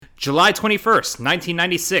July 21st,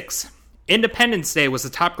 1996. Independence Day was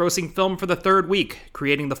the top-grossing film for the third week,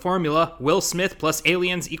 creating the formula Will Smith plus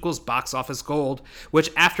Aliens equals box office gold,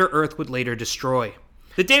 which After Earth would later destroy.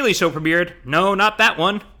 The Daily Show premiered. No, not that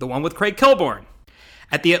one. The one with Craig Kilborn.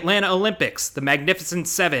 At the Atlanta Olympics, the Magnificent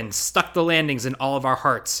Seven stuck the landings in all of our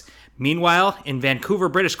hearts. Meanwhile, in Vancouver,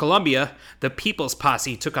 British Columbia, the People's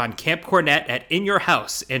Posse took on Camp Cornette at In Your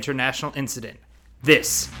House International Incident.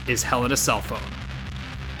 This is Hell in a Cell Phone.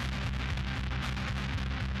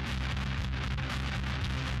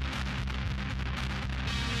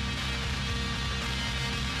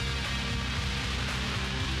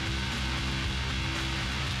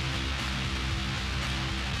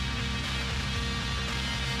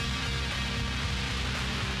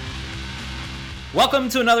 Welcome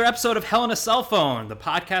to another episode of Hell in a Cell Phone, the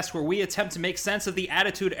podcast where we attempt to make sense of the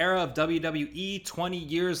Attitude Era of WWE 20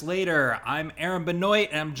 years later. I'm Aaron Benoit,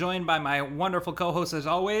 and I'm joined by my wonderful co-host as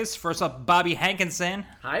always. First up, Bobby Hankinson.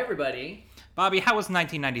 Hi, everybody. Bobby, how was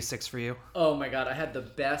 1996 for you? Oh my god, I had the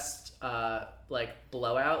best,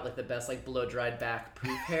 blowout, the best, blow-dried back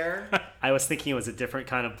poof hair. I was thinking it was a different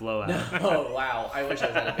kind of blowout. Oh, wow. I wish I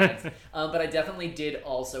was that advanced. But I definitely did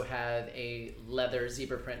also have a leather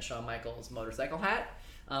zebra print Shawn Michaels motorcycle hat,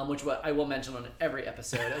 which I will mention on every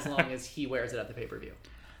episode as long as he wears it at the pay-per-view.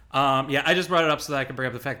 I just brought it up so that I could bring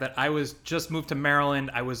up the fact that I was just moved to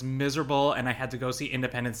Maryland. I was miserable, and I had to go see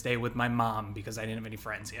Independence Day with my mom because I didn't have any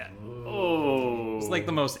friends yet. Oh. It was like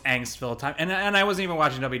the most angst-filled time. And I wasn't even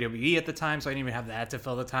watching WWE at the time, so I didn't even have that to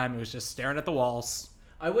fill the time. It was just staring at the walls.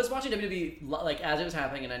 I was watching WWE as it was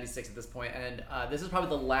happening in '96 at this point, and this is probably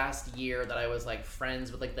the last year that I was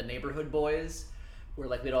friends with the neighborhood boys. Where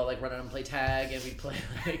we'd all run out and play tag, and we'd play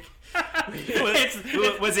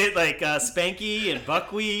was it Spanky and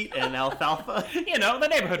Buckwheat and Alfalfa? You know, the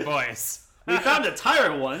neighborhood boys. We found a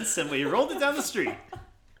tire once and we rolled it down the street.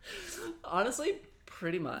 Honestly,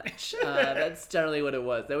 pretty much. That's generally what it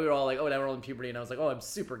was. Then we were all now we're all in puberty, and I was like, oh, I'm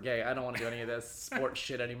super gay. I don't want to do any of this sports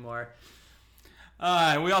shit anymore.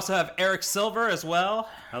 And we also have Eric Silver as well.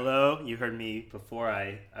 Hello. You heard me before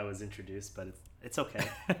I was introduced, but it's okay.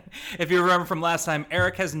 If you remember from last time,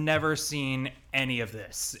 Eric has never seen any of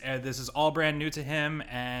this. This is all brand new to him,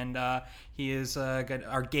 and he is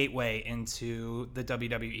our gateway into the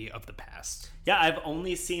WWE of the past. Yeah, I've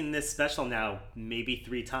only seen this special now maybe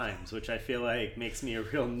 3 times, which I feel like makes me a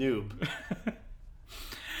real noob.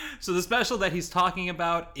 So the special that he's talking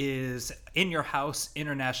about is In Your House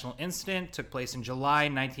International Incident. Took place in July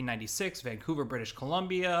 1996, Vancouver, British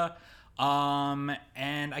Columbia.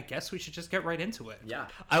 And I guess we should just get right into it. Yeah.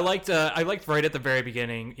 I liked right at the very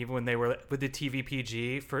beginning, even when they were with the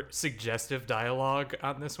TVPG, for suggestive dialogue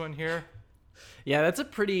on this one here. Yeah, that's a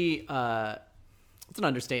pretty, it's an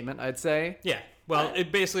understatement, I'd say. Yeah. Well,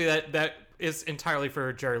 it basically that is entirely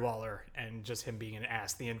for Jerry Lawler and just him being an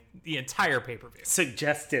ass the entire pay-per-view.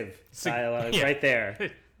 Suggestive dialogue right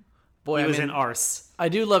there. Boy, he was an arse. I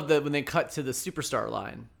do love that when they cut to the superstar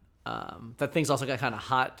line. That thing's also got kind of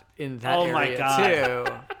hot in that area, my God.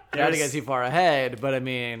 too. Not to get too far ahead, but I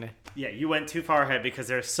mean... Yeah, you went too far ahead because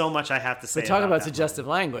there's so much I have to say. We talk about that suggestive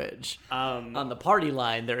language. On the party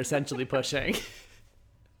line, they're essentially pushing.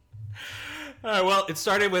 All right, well, it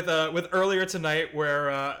started with earlier tonight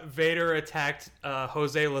where Vader attacked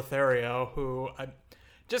Jose Lothario, who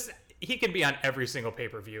he can be on every single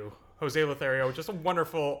pay-per-view. Jose Lothario, just a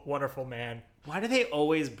wonderful, wonderful man. Why do they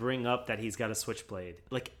always bring up that he's got a switchblade?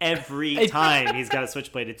 Every time he's got a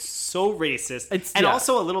switchblade, it's so racist.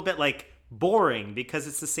 Also a little bit boring because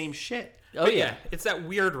it's the same shit. Oh yeah, it's that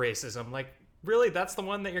weird racism. Really, that's the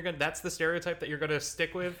one that that's the stereotype that you're gonna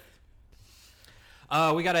stick with.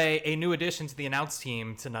 We got a new addition to the announce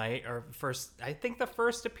team tonight. I think the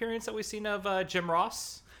first appearance that we've seen of Jim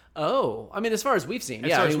Ross. Oh, I mean, as far as we've seen,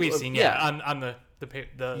 as far as we've seen, on the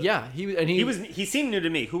he seemed new to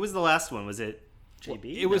me. Who was the last one? Was it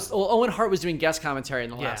JB? It was Owen Hart was doing guest commentary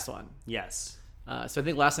in the last one. Yes. So I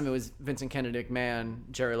think last time it was Vincent Kennedy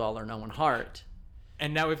McMahon, Jerry Lawler, and Owen Hart.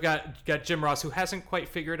 And now we've got Jim Ross, who hasn't quite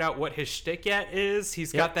figured out what his shtick yet is.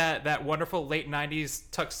 He's got that wonderful late 90s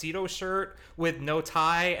tuxedo shirt with no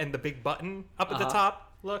tie and the big button up at the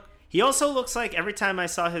top. Look. He also looks like every time I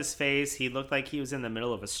saw his face, he looked like he was in the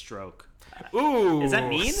middle of a stroke. Ooh. Is that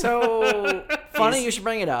mean? So funny you should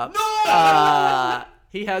bring it up. No!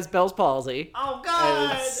 He has Bell's palsy. Oh,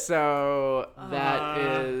 God! And so that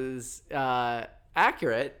is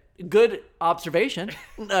accurate. Good observation.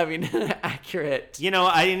 I mean, accurate.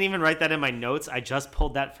 I didn't even write that in my notes. I just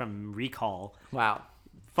pulled that from Recall. Wow.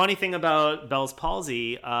 Funny thing about Bell's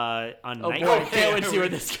palsy on Night Court. Can't wait to see where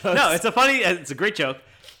this goes. No, it's a great joke.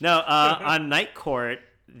 No, on Night Court,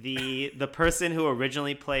 the person who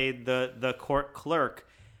originally played the court clerk,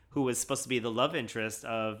 who was supposed to be the love interest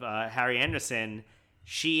of Harry Anderson,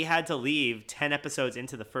 she had to leave 10 episodes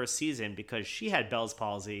into the first season because she had Bell's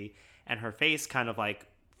palsy and her face kind of like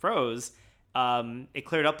froze. It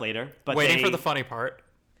cleared up later, but waiting for the funny part.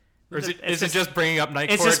 Or is it just bringing up Night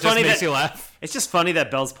Court? It just makes you laugh. It's just funny that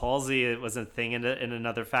Bell's palsy was a thing in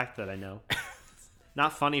another fact that I know.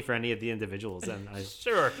 Not funny for any of the individuals. And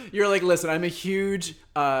Sure. You're like, listen, I'm a huge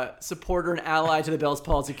supporter and ally to the Bell's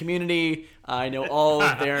palsy community. I know all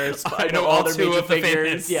of their I know all their major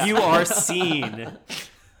figures. Yeah. You are seen.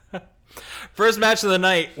 First match of the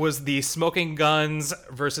night was the Smoking Guns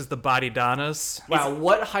versus the Body Donnas. Wow,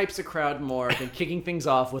 what hypes a crowd more than kicking things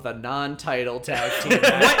off with a non-title tag team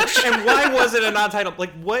match? And why was it a non-title?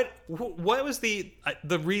 Like, what was the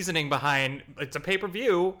reasoning behind? It's a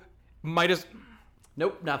pay-per-view.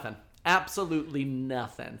 Nope, nothing. Absolutely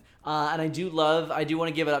nothing. And I do want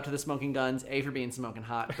to give it up to the Smoking Guns, A, for being smoking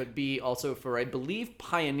hot, but B, also for, I believe,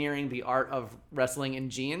 pioneering the art of wrestling in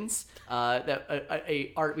jeans.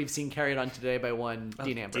 A art we've seen carried on today by one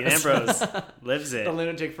Dean Ambrose. Dean Ambrose lives it. The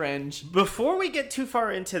lunatic fringe. Before we get too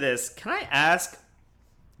far into this, can I ask,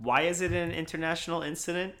 why is it an international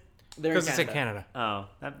incident? Because it's in Canada. Oh,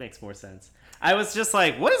 that makes more sense. I was just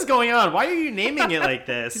like, what is going on? Why are you naming it like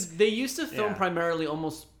this? They used to film primarily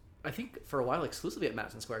almost, I think, for a while exclusively at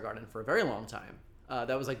Madison Square Garden for a very long time.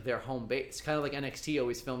 That was like their home base, kind of like NXT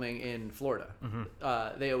always filming in Florida.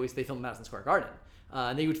 Mm-hmm. They filmed Madison Square Garden,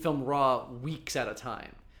 and they would film Raw weeks at a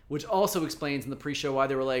time, which also explains in the pre-show why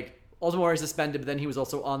they were like, Ultimate Warrior suspended, but then he was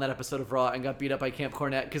also on that episode of Raw and got beat up by Camp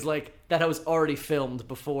Cornette because like that was already filmed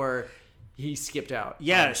before he skipped out.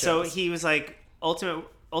 Yeah, so he was like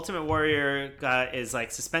Ultimate Warrior is like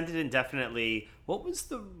suspended indefinitely. What was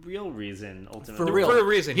the real reason? For a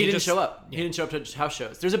reason. He didn't show up. Yeah. He didn't show up to house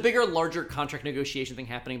shows. There's a bigger, larger contract negotiation thing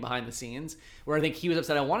happening behind the scenes where I think he was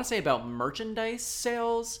upset. I want to say about merchandise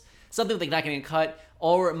sales, something like not getting cut,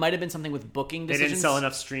 or it might have been something with booking decisions. They didn't sell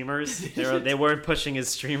enough streamers. They weren't pushing his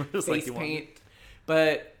streamers like he wanted.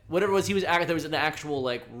 But whatever it was, there was an actual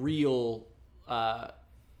like real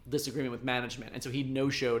disagreement with management, and so he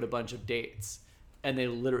no-showed a bunch of dates. And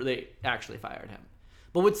they actually fired him.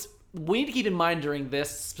 But we need to keep in mind during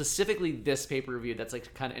this, specifically this pay-per-view that's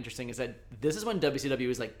like kind of interesting, is that this is when WCW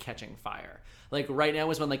is like catching fire. Like right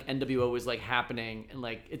now is when like NWO is like happening and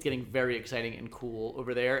like it's getting very exciting and cool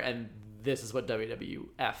over there, and this is what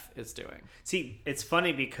WWF is doing. See, it's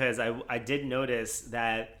funny because I did notice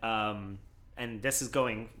that, and this is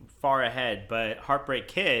going far ahead, but Heartbreak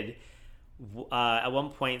Kid at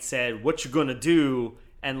one point said, "What you gonna do?"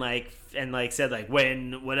 And said like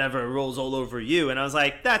when whatever rolls all over you, and I was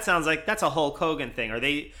like, that sounds like that's a Hulk Hogan thing.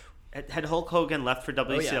 Had Hulk Hogan left for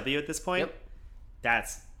WCW at this point? Yep.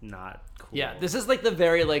 That's not cool. Yeah, this is like the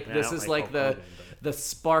very this is like the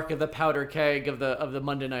spark of the powder keg of the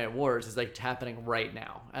Monday Night Wars is like happening right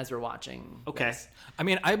now as we're watching. Okay, this. I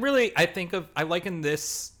mean, I liken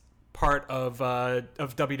this part of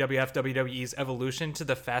WWE's evolution to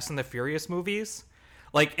the Fast and the Furious movies.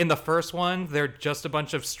 Like, in the first one, they're just a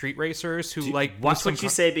bunch of street racers who, watch what you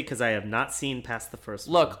say, because I have not seen past the first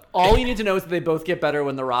one. Look, all you need to know is that they both get better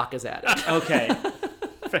when The Rock is at it. Okay.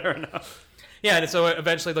 Fair enough. Yeah, and so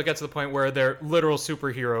eventually they'll get to the point where they're literal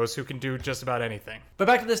superheroes who can do just about anything. But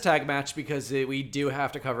back to this tag match, because we do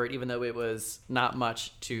have to cover it, even though it was not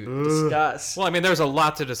much to discuss. Well, I mean, there's a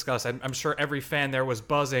lot to discuss. I'm sure every fan there was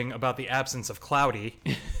buzzing about the absence of Cloudy.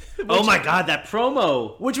 Oh my god, that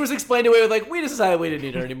promo! Which was explained away with like, we decided we didn't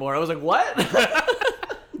need her anymore. I was like, what?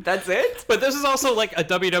 That's it? But this is also like a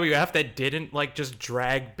WWF that didn't like just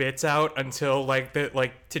drag bits out until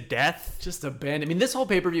to death. Just abandon. I mean, this whole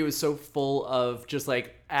pay-per-view is so full of just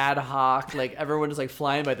like ad hoc, like everyone is like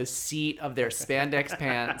flying by the seat of their spandex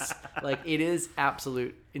pants. Like, it is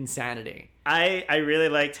absolute insanity. I really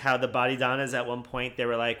liked how the Body Donnas at one point, they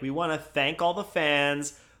were like, we want to thank all the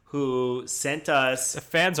fans who sent us. The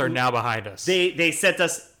fans are now behind us. They sent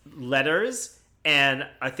us letters, and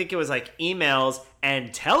I think it was like emails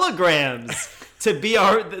and telegrams to be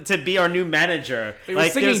our new manager. They were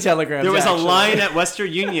singing telegrams. There was a line at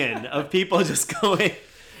Western Union of people just going,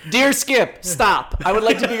 "Dear Skip, stop! I would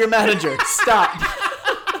like to be your manager. Stop."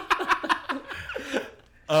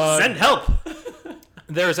 Send help.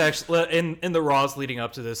 There's actually in the Raws leading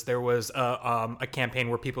up to this, there was a campaign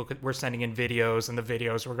where people were sending in videos, and the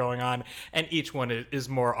videos were going on, and each one is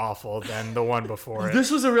more awful than the one before it.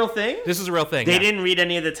 This was a real thing? This was a real thing. They didn't read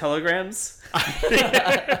any of the telegrams?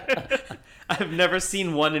 I've never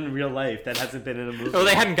seen one in real life that hasn't been in a movie. Well,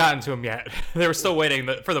 they hadn't gotten to him yet. They were still waiting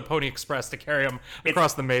for the Pony Express to carry him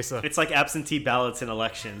across the mesa. It's like absentee ballots in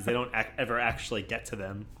elections. They don't ever actually get to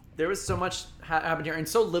them. There was so much happened here, and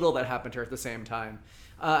so little that happened here at the same time.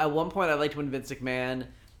 At one point, I liked when Vince McMahon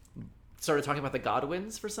started talking about the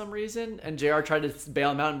Godwins for some reason, and JR tried to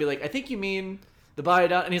bail him out and be like, I think you mean the Body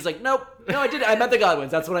Down, and he's like, nope, no, I didn't. I meant the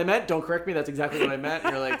Godwins. That's what I meant. Don't correct me. That's exactly what I meant.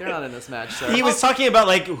 And you're like, they're not in this match. So. He was talking about,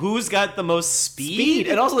 like, who's got the most speed?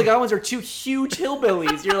 And also the Godwins are two huge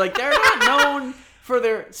hillbillies. You're like, they're not known for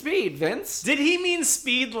their speed, Vince. Did he mean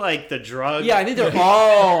speed like the drug? Yeah, I think they're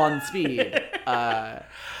all on speed. I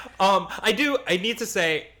need to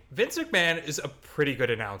say, Vince McMahon is a pretty good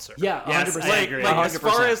announcer. Yeah, 100%. Yes, I agree. As 100%.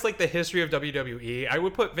 far as like the history of WWE, I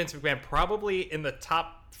would put Vince McMahon probably in the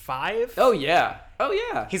top 5. Oh, yeah. Oh,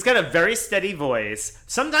 yeah. He's got a very steady voice.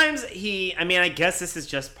 Sometimes I guess this is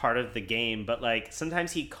just part of the game, but like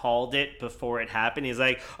sometimes he called it before it happened. He's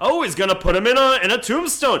like, oh, he's gonna put him in a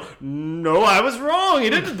tombstone. No, I was wrong. He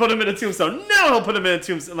didn't put him in a tombstone. No, he'll put him in a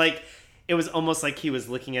tombstone. Like, it was almost like he was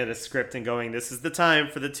looking at a script and going, this is the time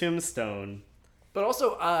for the tombstone. But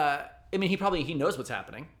also, I mean, he knows what's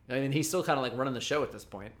happening. I mean, he's still kind of like running the show at this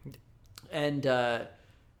point. And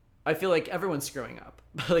I feel like everyone's screwing up.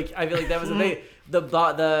 Like, I feel like that was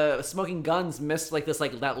the Smoking Guns missed like this,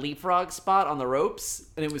 like that leapfrog spot on the ropes,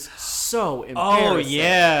 and it was so embarrassing. Oh,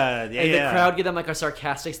 yeah. And the crowd gave them like a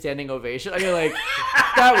sarcastic standing ovation. I mean, like,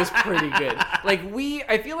 that was pretty good. Like,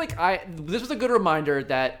 I feel like this was a good reminder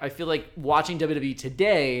that I feel like watching WWE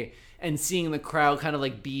today and seeing the crowd kind of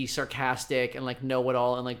like be sarcastic and like know it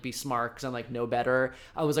all and like be smart because I'm like know better.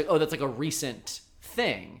 I was like, oh, that's like a recent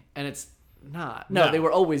thing, and it's not. No, they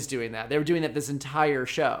were always doing that. They were doing that this entire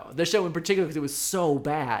show. The show in particular because it was so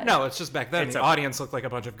bad. No, it's just back then the audience looked like a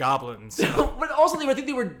bunch of goblins. So. But also, I think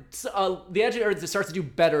they were the Attitude Era starts to do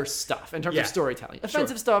better stuff in terms of storytelling,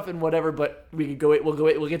 offensive stuff and whatever. But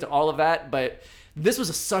we'll get to all of that. But this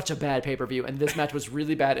was such a bad pay-per-view, and this match was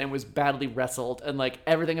really bad and was badly wrestled, and like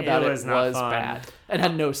everything about it was bad and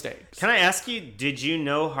had no stakes. Can I ask you, did you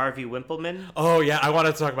know Harvey Wippleman? Oh yeah, I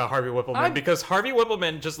wanted to talk about Harvey Wippleman because Harvey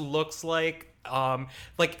Wippleman just looks like the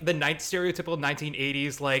stereotypical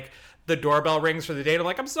 1980s like the doorbell rings for the date. I'm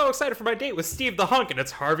like, I'm so excited for my date with Steve the Hunk, and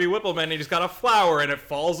it's Harvey Wippleman, and he's got a flower, and it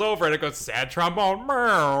falls over, and it goes sad trombone.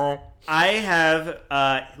 Meow. I have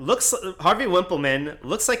Harvey Wippleman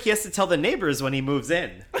looks like he has to tell the neighbors when he moves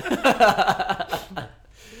in. I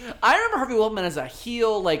remember Harvey Wippleman as a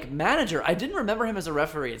heel like manager. I didn't remember him as a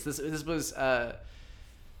referee. This was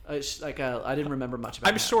I didn't remember much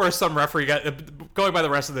about. I'm sure some referee got going by the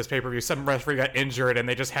rest of this pay-per-view. Some referee got injured, and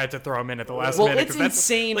they just had to throw him in at the last minute. Well, it's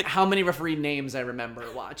insane how many referee names I remember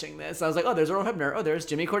watching this. I was like, oh, there's Earl Hebner. Oh, there's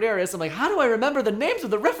Jimmy Corderas. I'm like, how do I remember the names of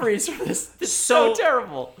the referees for this? It's so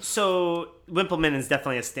terrible. So Wippleman is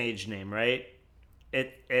definitely a stage name, right?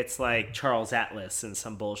 It's like Charles Atlas and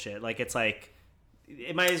some bullshit. Like it's like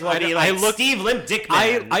it might as well be like Steve Limp Dick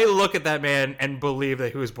Man. I look at that man and believe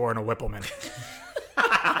that he was born a Wippleman.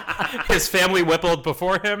 His family whippled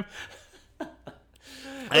before him.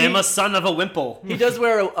 I am a son of a Wimple. He does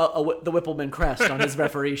wear the Wippleman crest on his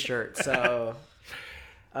referee shirt. So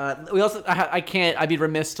we also, I'd be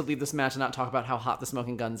remiss to leave this match and not talk about how hot the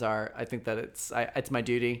Smoking Guns are. I think that it's my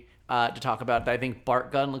duty to talk about that. I think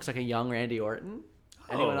Bart Gunn looks like a young Randy Orton.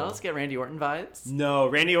 Anyone else get Randy Orton vibes? No,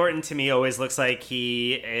 Randy Orton to me always looks like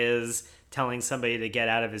he is telling somebody to get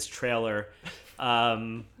out of his trailer.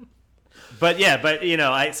 But you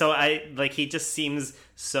know, he just seems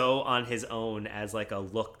so on his own as like a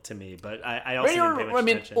look to me. But I also didn't pay much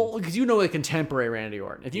attention. Well, because you know, like contemporary Randy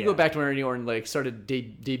Orton. If you go back to when Randy Orton like started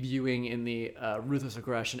debuting in the Ruthless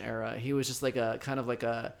Aggression era, he was just like a kind of like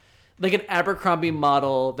an Abercrombie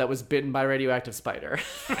model that was bitten by a radioactive spider.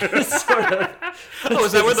 Sort of. Oh,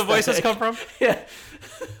 is that where the voices come from? Yeah.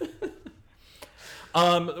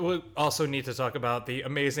 We also need to talk about the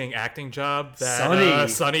amazing acting job that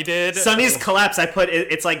Sunny did. Sunny's collapse, I put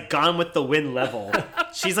it's like Gone with the Wind level.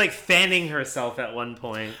 She's like fanning herself at one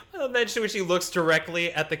point. And then when she looks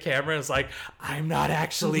directly at the camera and is like, I'm not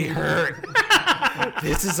actually hurt.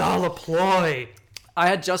 This is all a ploy. I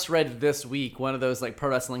had just read this week one of those like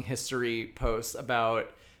pro wrestling history posts about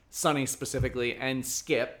Sunny specifically and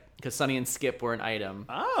Skip, because Sunny and Skip were an item.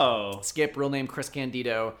 Oh. Skip, real name Chris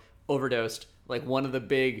Candido, overdosed. Like one of the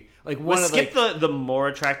big, like one was of Skip the more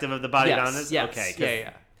attractive of the body donnas? Yes, okay,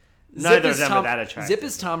 yeah. Neither of them are that attractive. Zip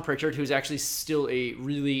is Tom Pritchard, who's actually still a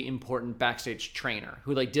really important backstage trainer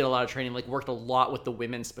who like did a lot of training, like worked a lot with the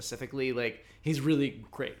women specifically. Like he's really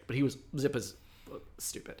great, but Zip is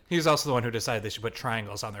stupid. He was also the one who decided they should put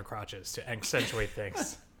triangles on their crotches to accentuate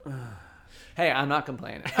things. Hey, I'm not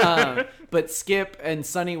complaining. But Skip and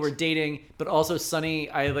Sunny were dating, but also Sunny,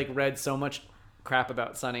 I read so much crap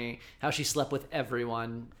about Sunny, how she slept with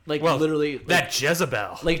everyone, literally that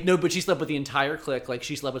Jezebel. No, but she slept with the entire clique.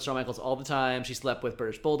 She slept with Shawn Michaels all the time. She slept with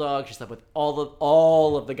British Bulldog. She slept with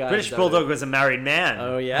all of the guys. British Bulldog was a married man.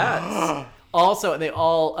 Oh yeah. Also, they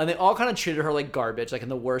all kind of treated her like garbage, in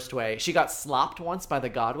the worst way. She got slopped once by the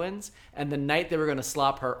Godwins, and the night they were going to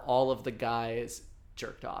slop her, all of the guys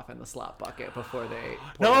jerked off in the slop bucket before they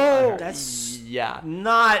poured it on her. That's yeah,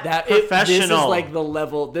 not professional. This is the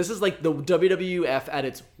level. This is the WWF at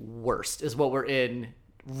its worst. Is what we're in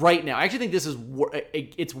right now. I actually think this is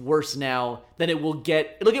it's worse now than it will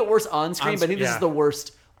get. It'll get worse on screen, but I think this is the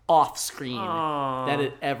worst off screen that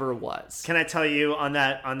it ever was. Can I tell you on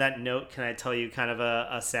that note? Can I tell you kind of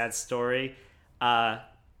a sad story?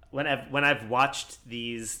 When I've watched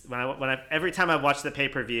these, every time I've watched the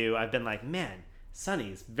pay-per-view, I've been like, man,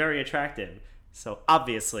 Sunny's very attractive. So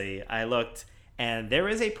obviously I looked, and there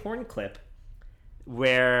is a porn clip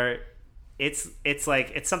where it's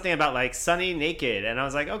something about Sunny naked, and I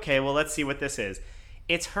was like, okay, well, let's see what this is.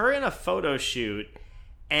 It's her in a photo shoot,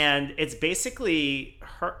 and it's basically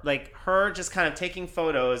her just kind of taking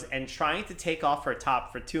photos and trying to take off her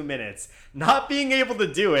top for 2 minutes, not being able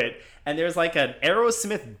to do it, and there's an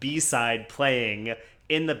Aerosmith B-side playing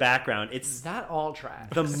in the background. It's that all trash.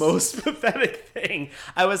 The most pathetic thing.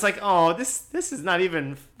 I was like, oh, this is not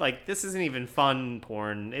even this isn't even fun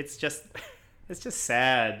porn. It's just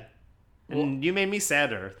sad. And you made me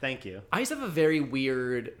sadder. Thank you. I used to have a very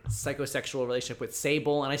weird psychosexual relationship with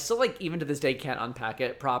Sable, and I still even to this day can't unpack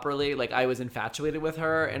it properly. I was infatuated with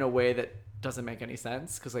her in a way that doesn't make any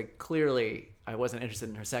sense, because clearly I wasn't interested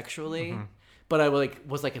in her sexually, but I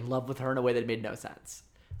was in love with her in a way that made no sense.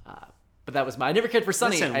 But that was I never cared for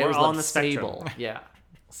Sunny. Listen, I we're always all loved on the spectrum. Sable. Yeah.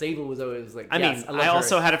 Sable was always I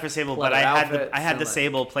also had it for Sable, but I had the so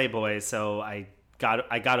Sable Playboy, so I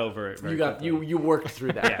got over it very quickly. You worked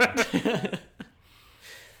through that. Yeah.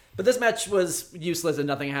 But this match was useless and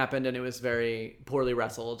nothing happened, and it was very poorly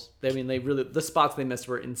wrestled. The spots they missed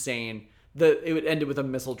were insane. It ended with a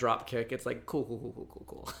missile drop kick. It's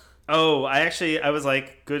cool. Oh, I was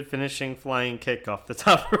good finishing flying kick off the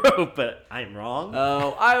top rope, but I'm wrong.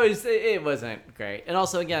 Oh, it wasn't great. And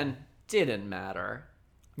also, again, didn't matter.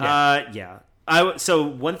 Yeah. So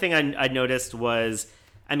one thing I noticed was,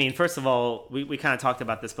 first of all, we kind of talked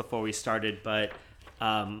about this before we started, but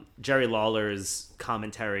Jerry Lawler's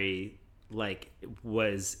commentary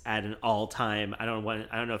was at an all-time, I don't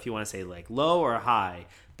know if you want to say low or high,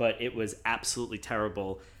 but it was absolutely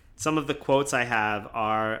terrible. Some of the quotes I have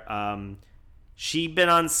are, she been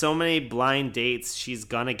on so many blind dates, she's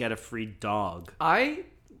gonna get a free dog. I,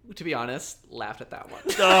 to be honest, laughed at that one.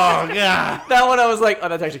 Oh, God. That one I was like, oh,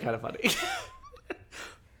 that's actually kind of funny.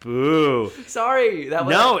 Boo. Sorry. That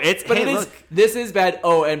was no, it's, but hey, look. This is bad.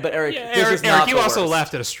 Oh, but Eric, this is not you the also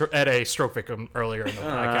worst. laughed at a stroke victim earlier in the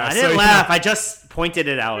podcast. I didn't laugh. I just pointed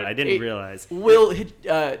it out. I didn't realize.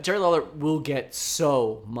 Jerry Lawler will get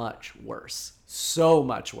so much worse. So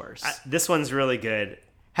much worse. This one's really good.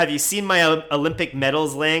 Have you seen my Olympic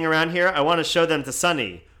medals laying around here? I want to show them to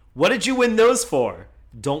Sunny. What did you win those for?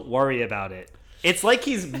 Don't worry about it. It's like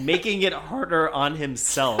he's making it harder on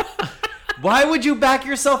himself. Why would you back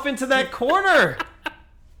yourself into that corner?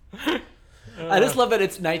 I just love that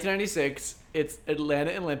it's 1996. It's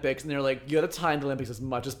Atlanta Olympics, and they're like, you got to time the Olympics as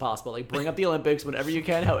much as possible. Bring up the Olympics whenever you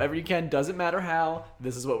can, however you can. Doesn't matter how.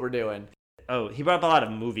 This is what we're doing. Oh, he brought up a lot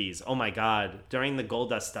of movies. Oh my God! During the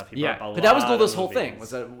Goldust stuff, he brought up a lot. But that was Goldust's of whole movies. thing. Was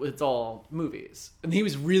that it's all movies, and he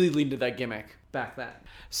was really leaning to that gimmick back then.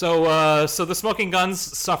 So the Smoking Guns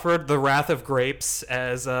suffered the wrath of grapes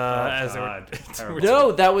as they were. Terrible.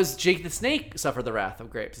 No, that was Jake the Snake suffered the wrath of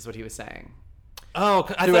grapes. Is what he was saying. Oh,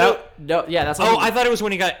 I Throughout, thought. no, yeah, that's. I thought it was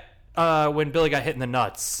when he got when Billy got hit in the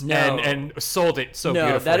nuts No. and sold it so no,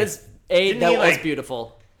 beautifully. that is Didn't that he, was like-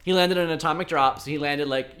 beautiful. He landed an atomic drop, so he landed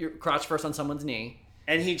your crotch first on someone's knee.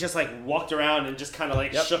 And he just walked around and just kind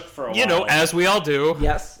of shook for a while. as we all do.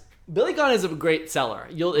 Yes. Billy Gunn is a great seller.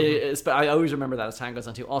 I always remember that as time goes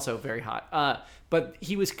on too. Also very hot. But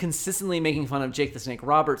he was consistently making fun of Jake the Snake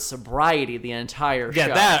Roberts' sobriety the entire show.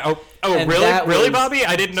 Yeah, that. Oh, And really? that Really, was- Bobby?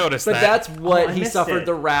 I didn't notice But that. that's what I he missed suffered it.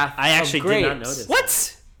 the wrath I actually of grapes. did not notice.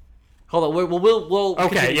 What? Hold on. We'll Okay,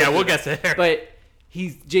 continue yeah, with we'll this. get there. But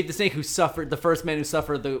he's Jake the Snake, the first man who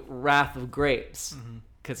suffered the wrath of grapes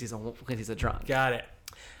because he's a drunk. Got it.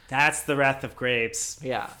 That's the Wrath of Grapes.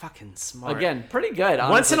 Yeah. Fucking smart. Again, pretty good.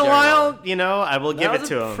 Honestly, Once in a Jerry while, Lawler. I will give That it was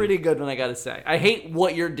to a him. pretty good one, I gotta say. I hate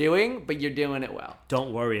what you're doing, but you're doing it well.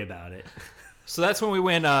 Don't worry about it. So that's when we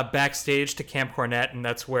went backstage to Camp Cornette, and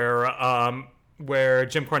that's where where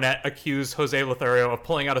Jim Cornette accused Jose Lothario of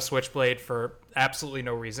pulling out a switchblade for absolutely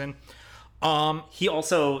no reason. He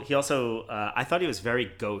also I thought he was very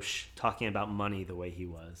gauche talking about money the way he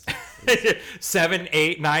was. 7,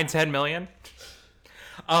 8, 9, 10 million.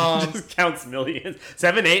 Just counts millions.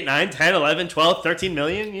 7, 8, 9, 10, 11, 12, 13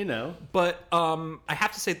 million, you know. But I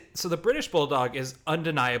have to say, so the British Bulldog is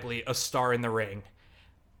undeniably a star in the ring.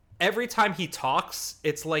 Every time he talks,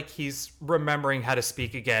 it's like he's remembering how to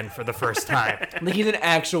speak again for the first time. Like he's an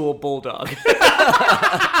actual bulldog.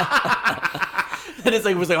 And it's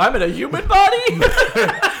like, I'm in a human body?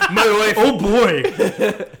 My wife, Oh boy.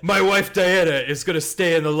 my wife Diana is going to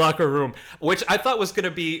stay in the locker room, which I thought was going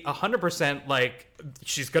to be 100% like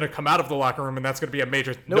she's going to come out of the locker room and that's going to be a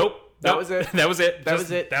major... Nope. That was it. That was it. That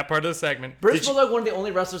was it. That part of the segment. British Bulldog, one of the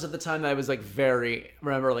only wrestlers at the time that I was like very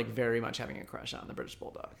much having a crush on, the British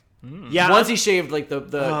Bulldog. Yeah. Once he shaved like the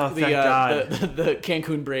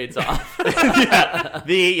Cancun braids off.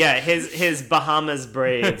 His Bahamas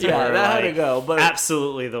braids Yeah, were that had like to go, but-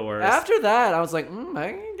 absolutely the worst. After that, I was like, I'm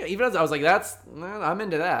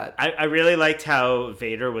into that. I really liked how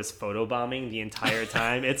Vader was photobombing the entire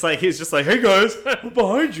time. It's like he's just like, "Hey guys, I'm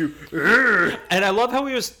behind you." And I love how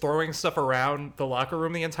he was throwing stuff around the locker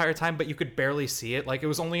room the entire time, but you could barely see it. Like, it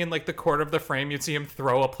was only in like the corner of the frame you'd see him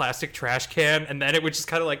throw a plastic trash can, and then it would just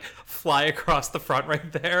kind of like fly across the front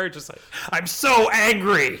right there. Just like, I'm so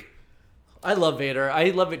angry. I love Vader. I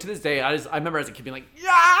love it to this day. I remember as a kid being like, yeah,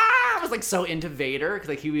 I was like so into Vader because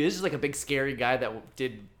like he was just like a big scary guy that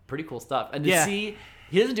did pretty cool stuff. And to see,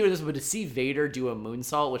 he doesn't do this, but to see Vader do a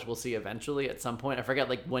moonsault, which we'll see eventually at some point. I forget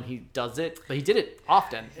like when he does it, but he did it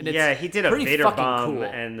often. And it's he did a pretty Vader fucking bomb, cool.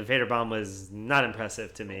 and the Vader bomb was not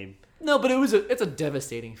impressive to me. No, but it's a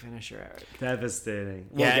devastating finisher, Eric. Devastating.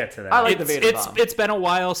 We'll Yeah, get to that. I like the Vader bomb. It's been a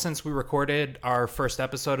while since we recorded our first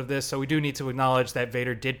episode of this, so we do need to acknowledge that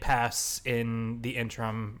Vader did pass in the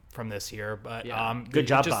interim from this year. But Good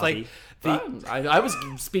job, just Bobby. I was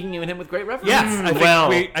speaking of him with great reference.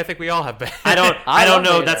 Yes, I think we all have been. I don't love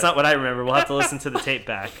know. Vader. That's not what I remember. We'll have to listen to the tape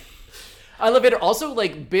back. I love Vader. Also,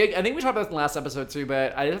 like, big, I think we talked about this in the last episode too,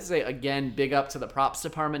 but I have to say, again, big up to the props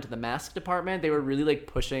department, to the mask department. They were really, like,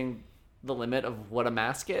 pushing the limit of what a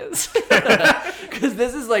mask is. Because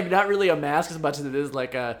this is, like, not really a mask as much as it is,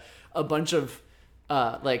 like, a bunch of,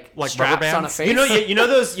 like rubber straps on a bands? face. You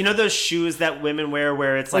know those shoes that women wear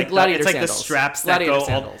where it's like gladiator it's like sandals. the straps Gladiator that go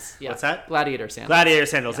sandals. all. Yeah. What's that? Gladiator sandals. Gladiator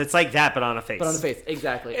sandals. It's like that, but on a face. But on the face,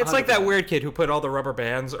 exactly. It's like that 100%. weird kid who put all the rubber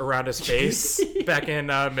bands around his face back in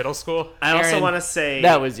middle school. I also Aaron, want to say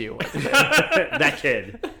That was you. that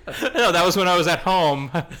kid. No, that was when I was at home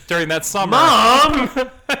during that summer. Mom,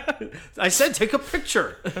 I said take a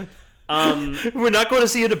picture. We're not going to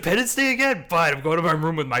see Independence Day again, but I'm going to my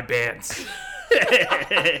room with my bands.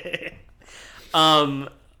 One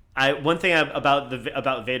thing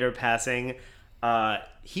about Vader passing,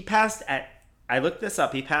 he passed at. I looked this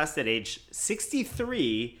up. He passed at age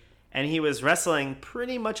 63, and he was wrestling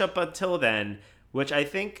pretty much up until then, which I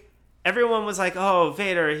think everyone was like, "Oh,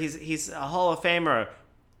 Vader, he's a Hall of Famer."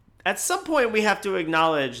 At some point, we have to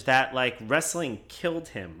acknowledge that like wrestling killed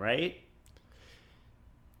him, right?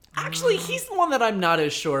 Actually, he's the one that I'm not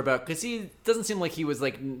as sure about because he doesn't seem like he was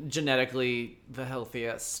like genetically the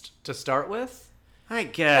healthiest to start with. I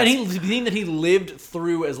guess. And being that he lived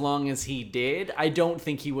through as long as he did, I don't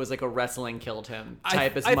think he was like a wrestling killed him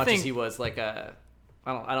type as much as he was like a.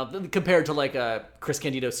 I don't compared to like a Chris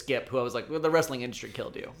Candido Skip, who I was like, well, the wrestling industry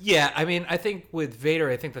killed you. Yeah, I mean, I think with Vader,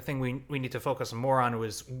 I think the thing we need to focus more on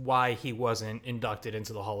was why he wasn't inducted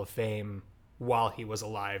into the Hall of Fame while he was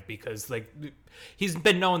alive, because like he's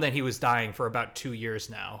been known that he was dying for about 2 years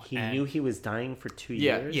now. He knew he was dying for 2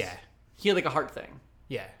 years. Yeah, He had like a heart thing.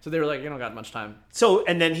 yeah. So they were like, you don't got much time. So,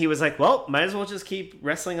 and then he was like, well, might as well just keep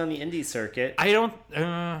wrestling on the indie circuit. I don't.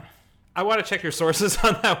 I want to check your sources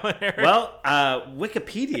on that one, Eric. Well,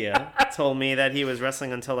 Wikipedia told me that he was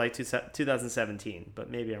wrestling until like 2017,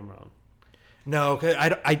 but maybe I'm wrong. No, 'cause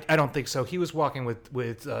I don't think so. He was walking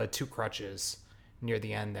with 2 crutches near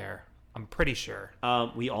the end there. I'm pretty sure.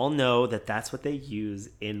 We all know that that's what they use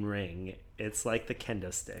in ring. It's like the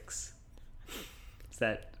kendo sticks. Is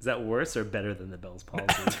that worse or better than the Bell's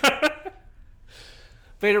palsy?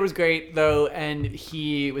 Vader was great though, and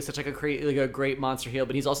he was such like a great monster heel.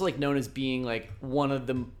 But he's also like known as being like one of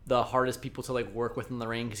the hardest people to like work with in the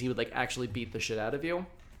ring because he would like actually beat the shit out of you.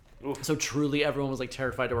 Oof. So truly, everyone was like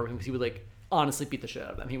terrified to work with him because he would like honestly beat the shit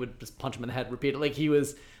out of them. He would just punch him in the head repeatedly. Like he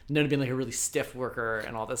was known to be like a really stiff worker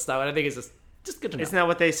and all this stuff. And I think it's just good to know. Isn't that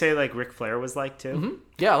what they say like Ric Flair was like too? Mm-hmm.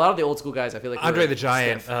 Yeah, a lot of the old school guys I feel like Andre were the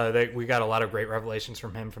Giant. stiff. We got a lot of great revelations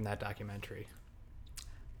from him from that documentary.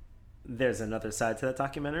 there's another side to that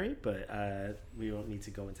documentary, but we don't need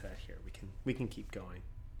to go into that here. We can keep going.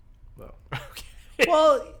 Well,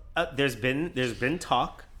 Well, there's been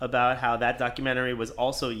talk about how that documentary was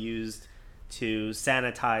also used to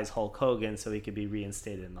sanitize Hulk Hogan so he could be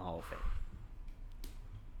reinstated in the Hall of Fame.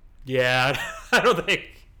 Yeah, I don't think.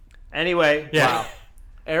 Anyway, Yeah. Wow.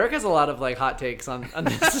 Eric has a lot of like hot takes on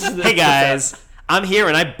this. Hey guys, I'm here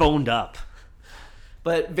and I boned up.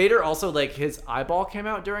 But Vader also, like, his eyeball came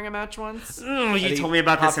out during a match once. You he told me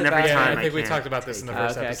about this, popped and it every back. time I think we can't talked about this in the take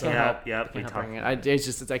first Okay, I episode. can't help. Yep, I can't we help talked. bringing it. It's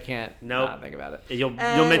just I can't Nope. not think about it. You'll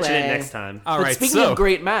mention it Anyway. next time. All But right, speaking so of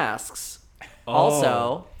great masks,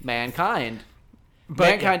 also Mankind. But,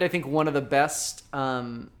 Mankind, I think, one of the best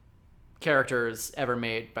characters ever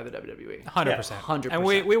made by the WWE. 100%. 100%. And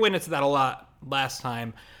we went into that a lot last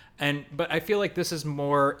time. But I feel like this is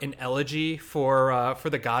more an elegy for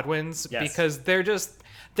the Godwins Yes. because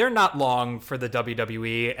they're not long for the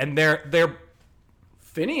WWE, and they're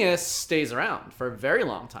Phineas stays around for a very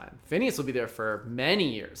long time. Phineas will be there for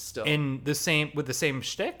many years still. with the same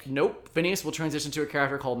shtick. Nope. Phineas will transition to a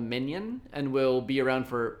character called Minion and will be around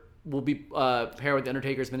will be paired with the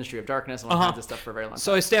Undertaker's Ministry of Darkness and all kinds of stuff for a very long time.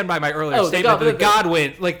 So I stand by my earlier Oh, statement. The the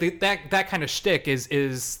Godwin, like that kind of shtick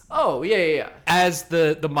is Oh, yeah. as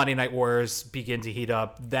the Monday Night Wars begin to heat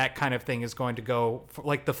up, that kind of thing is going to go for,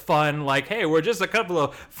 like the fun, like, hey, we're just a couple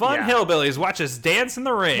of fun Yeah. hillbillies. Watch us dance in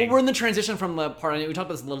the ring. Well, we're in the transition from the part, we talked about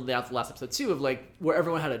this a little bit after the last episode too, of like where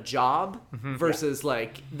everyone had a job versus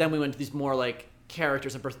like, then we went to these more like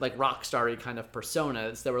characters and like rock starry kind of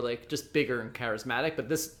personas that were like just bigger and charismatic, but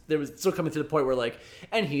there was still coming to the point where like,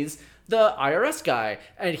 and he's the IRS guy,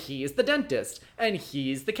 and he's the dentist, and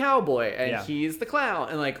he's the cowboy, and Yeah. he's the clown,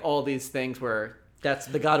 and like all these things where that's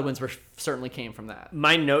the Godwins certainly came from that.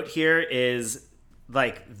 My note here is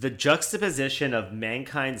like the juxtaposition of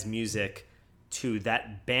Mankind's music to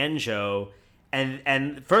that banjo.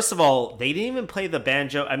 And first of all, they didn't even play the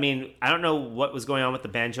banjo. I mean, I don't know what was going on with the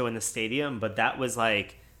banjo in the stadium, but that was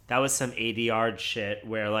some ADR shit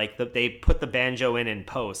where like they put the banjo in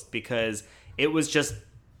post because it was just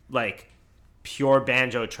like pure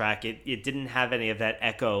banjo track. It didn't have any of that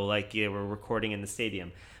echo like you were recording in the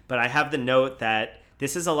stadium. But I have the note that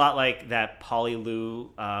this is a lot like that Polly Lou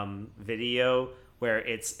video where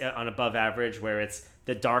it's on Above Average, where it's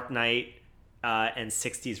the Dark Knight and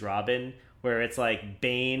 60s Robin, where it's like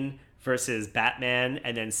Bane versus Batman,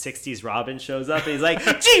 and then 60s Robin shows up and he's like,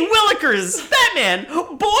 gee willikers, Batman,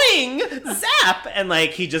 boing, zap, and like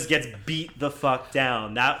he just gets beat the fuck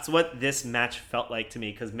down. That's what this match felt like to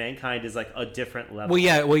me, because Mankind is like a different level. Well,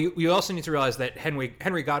 yeah. Well, you also need to realize that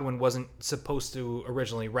Henry Godwin wasn't supposed to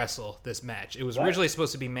originally wrestle this match. It was originally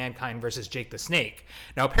supposed to be Mankind versus Jake the Snake.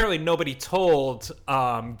 Now, apparently, nobody told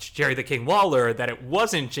Jerry the King Lawler that it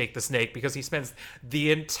wasn't Jake the Snake because he spends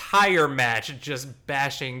the entire match just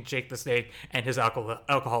bashing Jake the Snake and his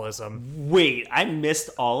alcoholism. Wait, I missed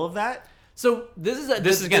all of that? So this is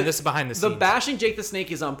behind the The scenes. bashing Jake the Snake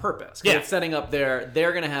is on purpose. 'Cause Yeah. It's setting up they're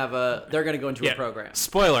gonna go into a program.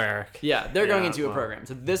 Spoiler, Eric. Yeah, they're going Yeah, into a well. program.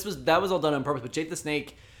 So that was all done on purpose. But Jake the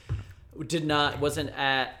Snake was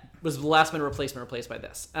the last minute replacement replaced by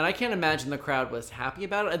this. And I can't imagine the crowd was happy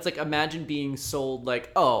about it. It's like, imagine being sold like,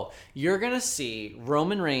 oh, you're gonna see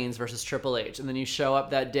Roman Reigns versus Triple H, and then you show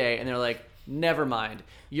up that day and they're like, never mind,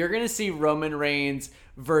 you're gonna see Roman Reigns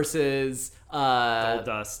versus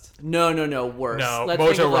Goldust. No, worse. No, Let's Mojo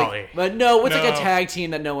think of, like- Rawley. But no, it's like a No. tag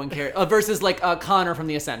team that no one cares. Versus like Connor from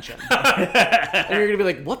the Ascension. And you're gonna be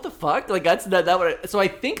like, what the fuck? Like that would. So I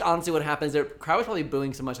think honestly, what happens? The crowd was probably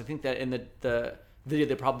booing so much. I think that in the video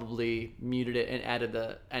they probably muted it and added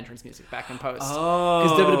the entrance music back in post.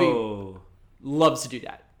 Because WWE loves to do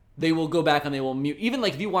that. They will go back and they will mute. Even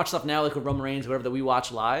like if you watch stuff now, like with Roman Reigns, whatever that we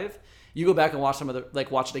watch live. You go back and watch some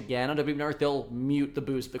of watch it again on WWE Network. They'll mute the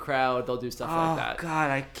boost, the crowd. They'll do stuff like that. Oh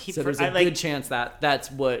God, I keep. So there's a good chance that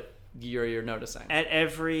that's what you're noticing. At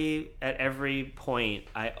every point,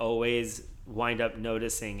 I always wind up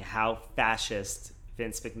noticing how fascist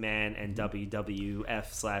Vince McMahon and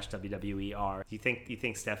WWF/WWE are. Do you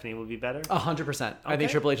think Stephanie will be better? 100%. I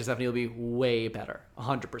think Triple H and Stephanie will be way better.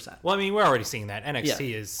 100%. Well, I mean, we're already seeing that.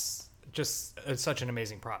 NXT is just such an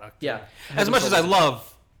amazing product. Yeah. As much as I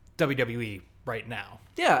love WWE right now.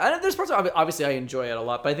 Yeah, and there's parts of, obviously I enjoy it a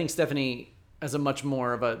lot, but I think Stephanie has a much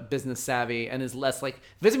more of a business savvy and is less like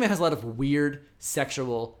Vince McMahon has a lot of weird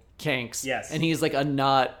sexual kinks. Yes. And he's like a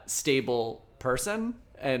not stable person.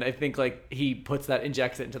 And I think like he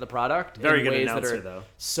injects it into the product Very in good ways announcer, that are though.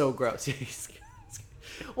 so gross.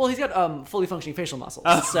 Well, he's got fully functioning facial muscles.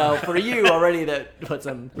 So for you already that puts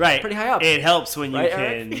him pretty high up. It helps when you Right, can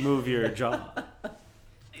Eric? move your jaw.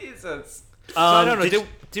 Jesus. So I don't know.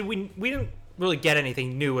 we didn't really get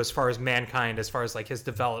anything new as far as Mankind, as far as like his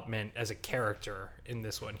development as a character in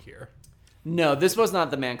this one here. No, this was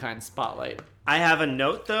not the Mankind spotlight. I have a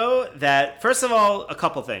note though that first of all, a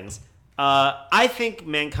couple things. I think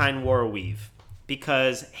Mankind wore a weave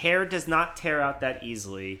because hair does not tear out that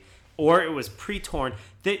easily, or it was pre-torn.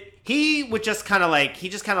 That he would just kind of like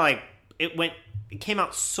it came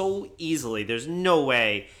out so easily. There's no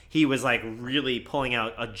way he was like really pulling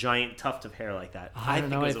out a giant tuft of hair like that. I don't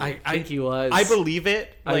know. I I think he was. I believe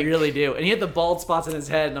it. I really do. And he had the bald spots in his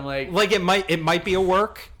head, and I'm like it might be a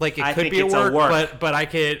work. Like it I could think be a it's a work, work. but I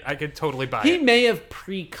could totally buy he it. may have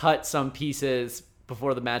pre-cut some pieces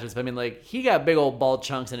before the matches, but I mean, like, he got big old bald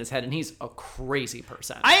chunks in his head, and he's a crazy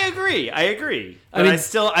person. I agree. But mean-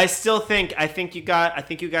 I still think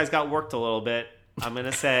you guys got worked a little bit. I'm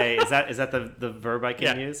gonna say is that the verb I can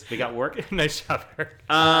Yeah. use? We got worked. Nice job, Eric.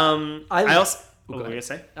 I also what were you gonna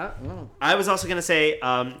say? No. I was also gonna say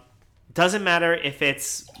doesn't matter if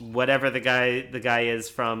it's whatever the guy is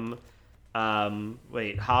from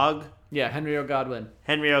Hog Yeah, Henry O. Godwin.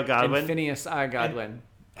 Henry O. Godwin. And Phineas I. Godwin.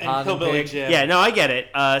 And Hog Hillbilly Pig. Jim. Yeah, no, I get it.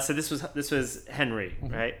 So this was Henry,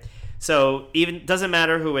 right? So even doesn't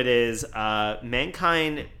matter who it is.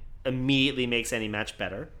 Mankind immediately makes any match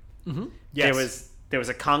better. Yes. There was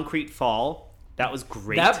a concrete fall that was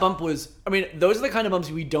great. That bump was, I mean, those are the kind of bumps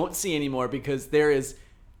we don't see anymore because they're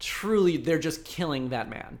just killing that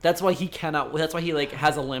man. That's why that's why he like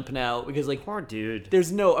has a limp now because like Poor dude. there's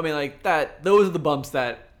no, I mean like that, those are the bumps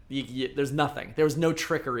that there's nothing. There was no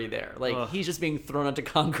trickery there. Like Ugh. he's just being thrown onto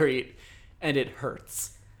concrete and it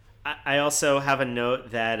hurts. I also have a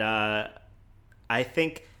note that I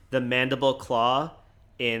think the mandible claw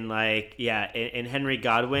in in Henry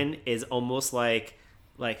Godwin is almost like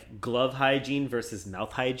glove hygiene versus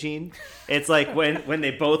mouth hygiene. It's like when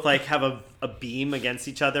they both like have a beam against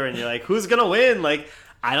each other and you're like, who's gonna win? Like,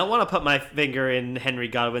 I don't want to put my finger in Henry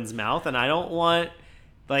Godwin's mouth and I don't want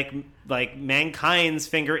like Mankind's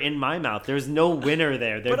finger in my mouth. There's no winner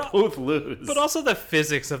there. They both lose. But also the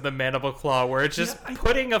physics of the mandible claw, where it's just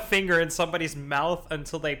putting a finger in somebody's mouth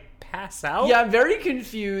until they pass out. Yeah, I'm very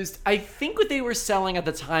confused. I think what they were selling at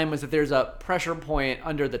the time was that there's a pressure point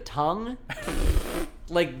under the tongue.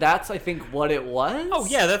 Like that's I think what it was. Oh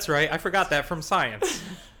yeah, that's right. I forgot that from science.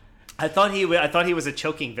 I thought he was a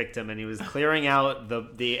choking victim and he was clearing out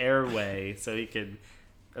the airway so he could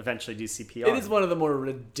eventually do CPR. It is one of the more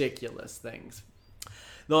ridiculous things.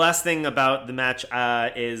 The last thing about the match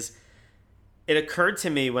is it occurred to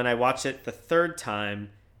me when I watched it the third time,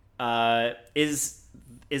 is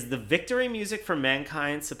the victory music for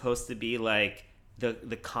Mankind supposed to be like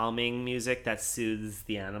the calming music that soothes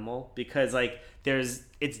the animal? Because like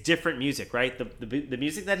it's different music, right? The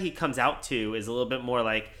music that he comes out to is a little bit more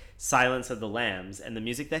like Silence of the Lambs, and the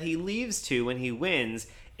music that he leaves to when he wins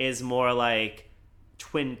is more like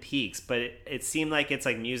Twin Peaks, but it seemed like it's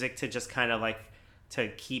like music to just kind of like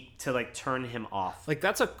to turn him off. Like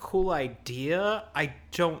that's a cool idea. I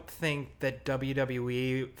don't think that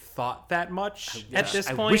WWE thought that much at this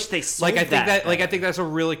point. I wish they sold I think that. I think that's a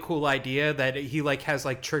really cool idea that he like has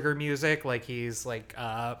like trigger music, like he's like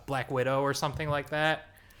Black Widow or something like that.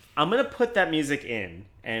 I'm gonna put that music in,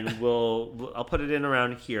 and I'll put it in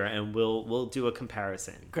around here, and we'll do a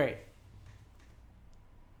comparison. Great.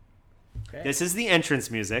 This is the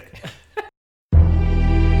entrance music.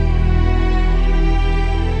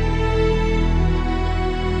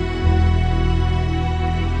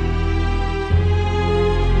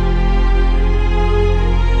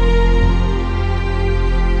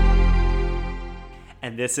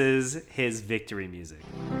 And this is his victory music.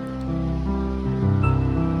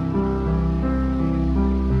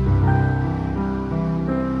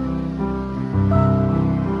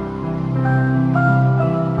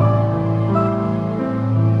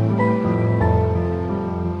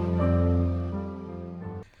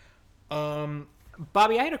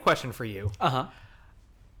 Bobby, I had a question for you. Uh-huh.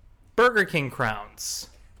 Burger King crowns.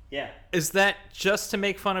 Yeah. Is that just to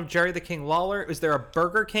make fun of Jerry the King Lawler? Is there a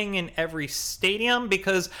Burger King in every stadium?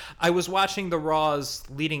 Because I was watching the Raws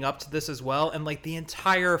leading up to this as well, and like the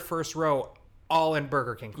entire first row, all in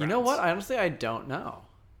Burger King crowns. You know what? Honestly, I don't know.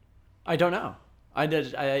 I don't know. I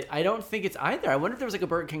don't think it's either. I wonder if there was like a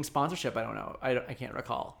Burger King sponsorship. I don't know. I can't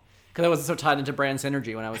recall. Because I wasn't so tied into brand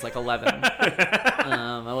synergy when I was like 11.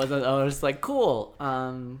 I was like, cool.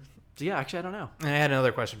 So yeah, actually, I don't know. I had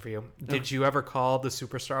another question for you. Did you ever call the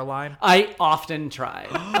Superstar line? I often tried,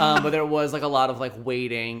 but there was like a lot of like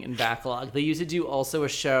waiting and backlog. They used to do also a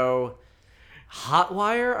show,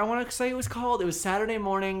 Hotwire, I want to say it was called. It was Saturday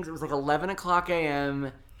mornings. It was like 11 o'clock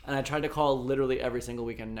a.m. And I tried to call literally every single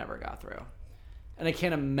weekend, never got through. And I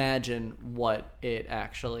can't imagine what it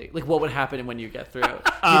actually what would happen when you get through.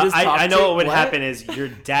 I know what would happen is your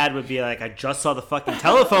dad would be like, I just saw the fucking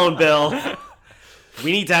telephone bill.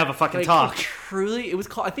 We need to have a fucking talk. Truly,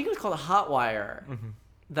 I think it was called Hot Wire. Mm-hmm.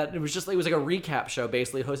 That it was like a recap show,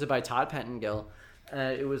 basically hosted by Todd Pettengill.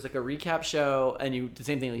 It was like a recap show, and the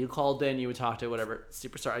same thing. You called in, you would talk to whatever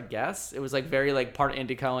superstar. I guess it was like very part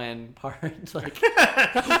Andy Cohen, part like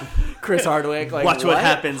Chris Hardwick. Like, watch what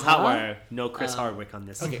happens. Huh? Hot Wire. No Chris Hardwick on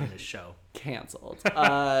this show. Canceled.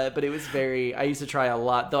 But it was very. I used to try a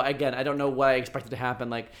lot, though. Again, I don't know what I expected to happen.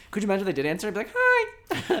 Like, could you imagine if they did answer? I'd be like, "Hi."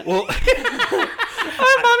 Well,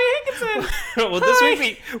 I'm Bobby Hankinson. well, this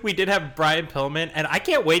week we did have Brian Pillman, and I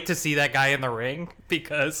can't wait to see that guy in the ring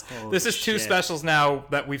because this is two specials now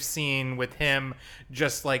that we've seen with him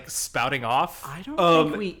just like spouting off. I don't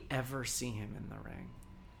think we ever see him in the ring.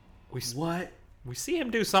 We see him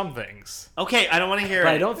do some things. Okay, I don't want to hear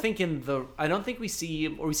But it. I don't think we see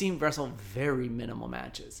him, or we see him wrestle very minimal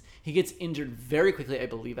matches. He gets injured very quickly, I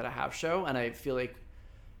believe, at a house show, and I feel like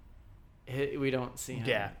we don't see him.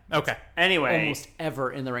 Yeah. Okay. Anyway, Almost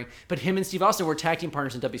ever in the ring. But him and Steve Austin were tag team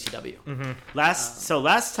partners in WCW. Mm-hmm.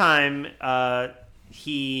 last time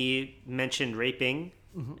he mentioned raping.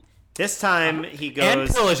 Mm-hmm. This time he goes And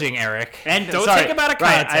pillaging, Eric. And don't sorry, take him out of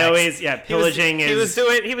right, context. I always pillaging he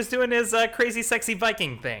was doing his crazy sexy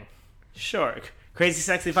Viking thing. Sure. Crazy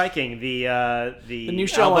Sexy Viking, the new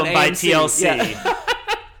show album on by AMC.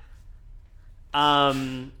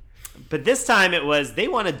 TLC. But this time it was they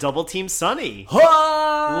want to double team Sunny.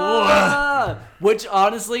 Which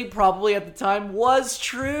honestly probably at the time was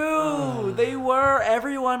true. They were.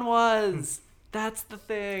 Everyone was. That's the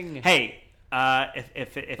thing. Hey,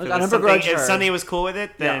 if it Look, I was don't something, begrudge if her. Sunny was cool with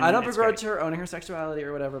it, then I don't it's begrudge great. her owning her sexuality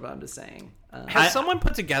or whatever, but I'm just saying. Has someone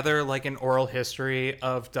put together like an oral history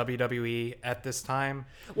of WWE at this time?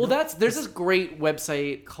 Well, there's this great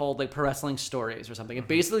website called like Pro Wrestling Stories or something, and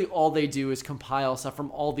basically all they do is compile stuff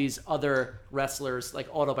from all these other wrestlers, like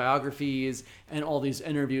autobiographies and all these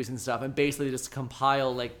interviews and stuff, and basically just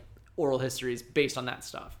compile like oral histories based on that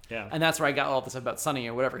stuff. Yeah. And that's where I got all this about Sunny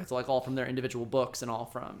or whatever. It's like all from their individual books and all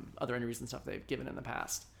from other interviews and stuff they've given in the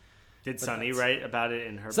past. Did Sunny write about it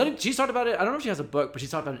in her Sunny, book? she's talked about it. I don't know if she has a book, but she's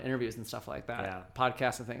talked about it in interviews and stuff like that, Yeah.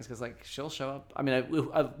 podcasts and things. Because like she'll show up. I mean,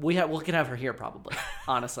 we can have her here probably.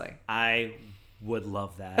 Honestly, I would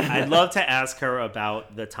love that. I'd love to ask her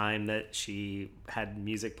about the time that she had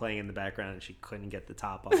music playing in the background and she couldn't get the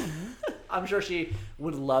top off. I'm sure she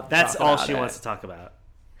would love. To That's talk all about she it. wants to talk about.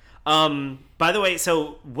 By the way,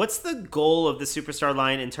 so what's the goal of the Superstar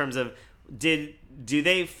line in terms of do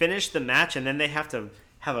they finish the match and then they have to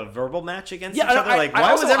have a verbal match against each other? Like,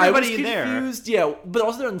 why was everybody in there? Confused. Yeah, but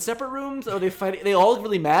also they're in separate rooms. Are they fighting? They all look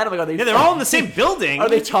really mad. I'm like, are they? Yeah, they're all in the same building. Are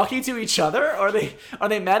they talking to each other? Are they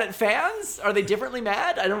mad at fans? Are they differently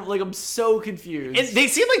mad? I don't like. I'm so confused. And they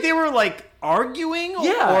seemed like they were like arguing,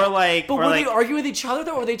 yeah, or like, but or were like, they arguing with each other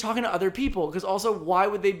though, or were they talking to other people? Because also, why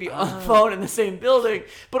would they be on the phone in the same building?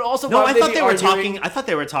 But also, no, why I would thought be they were arguing- talking. I thought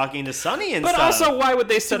they were talking to Sunny and But stuff. also, why would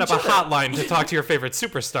they set up a each other. hotline to talk to your favorite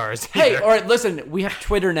superstars? Hey, either? all right, listen, we have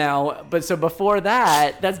Twitter now, but so before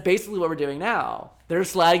that, that's basically what we're doing now. They're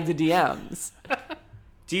sliding the DMs.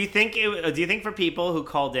 Do you think for people who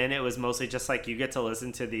called in, it was mostly just like you get to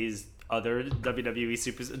listen to these other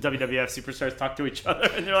WWF superstars talk to each other,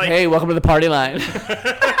 and they're like, Hey, welcome to the party line.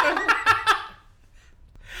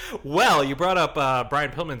 Well, you brought up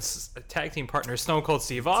Brian Pillman's tag team partner, Stone Cold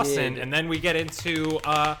Steve Austin, Did. and then we get into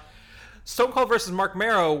Stone Cold versus Mark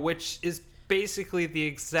Marrow, which is basically the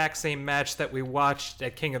exact same match that we watched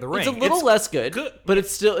at King of the Ring. It's a little less good, good. but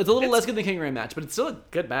it's a little less good than King of the Ring match, but it's still a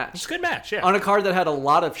good match. It's a good match, yeah. On a card that had a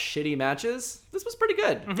lot of shitty matches, this was pretty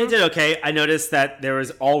good. They did okay. I noticed that there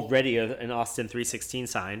was already an Austin 316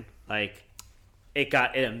 sign. Like, it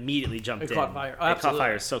immediately jumped in. caught fire. Oh, It caught absolutely.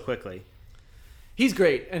 fire so quickly. He's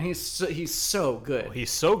great, and he's so good.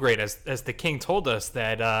 He's so great, as the King told us,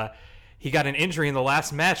 that he got an injury in the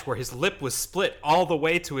last match where his lip was split all the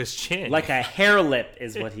way to his chin. Like a hair lip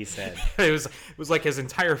is what he said. it was like his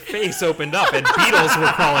entire face opened up and beetles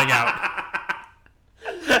were crawling out.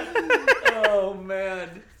 Oh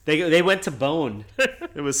man. They went to bone.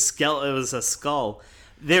 It was a skull.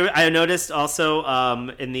 There, I noticed also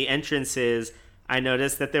in the entrances, I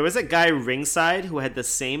noticed that there was a guy ringside who had the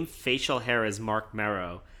same facial hair as Mark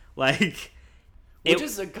Marrow. Like, Which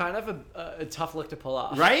is a kind of a tough look to pull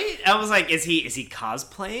off. right? I was like, is he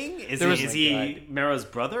cosplaying? Is was- he Marrow's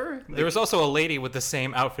brother? There was also a lady with the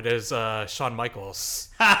same outfit as Shawn Michaels.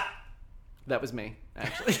 That was me,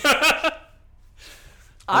 actually.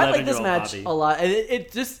 I like this 11-year-old match Bobby. a lot.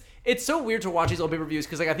 And it's so weird to watch these old pay-per-views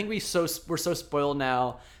because like I think we're so spoiled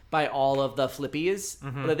now by all of the flippies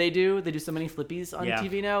that they do. They do so many flippies on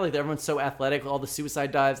TV now. Like everyone's so athletic, all the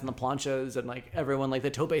suicide dives and the planchas and like everyone like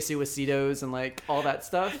the tope suicidos and like all that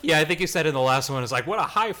stuff. Yeah, I think you said in the last one is like, what a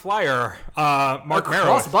high flyer, Mark Merrow.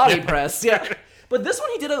 Cross body press, yeah. But this one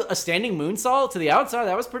he did a standing moonsault to the outside.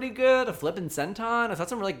 That was pretty good. A flipping senton. I thought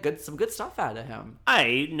some good stuff out of him.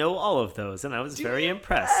 I know all of those, and I was very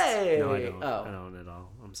impressed. Hey! No, I don't. Oh. I don't at all.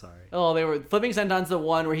 I'm sorry. Oh, they were flipping senton's the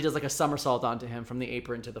one where he does like a somersault onto him from the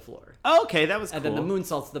apron to the floor. Oh, okay, that was And cool. then the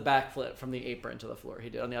moonsault's the backflip from the apron to the floor. He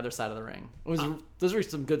did on the other side of the ring. Those were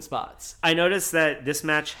some good spots. I noticed that this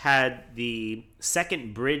match had the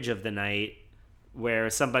second bridge of the night where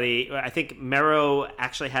somebody, I think Merrow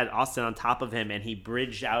actually had Austin on top of him and he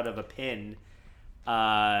bridged out of a pin.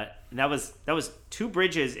 And that was 2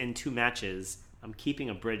 bridges in 2 matches. I'm keeping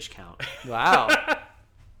a bridge count. Wow.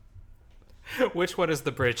 Which one is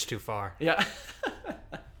the bridge too far? Yeah.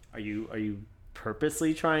 Are you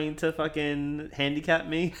purposely trying to fucking handicap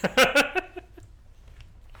me?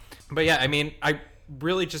 But yeah, I mean, I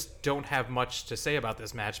really just don't have much to say about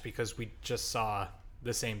this match because we just saw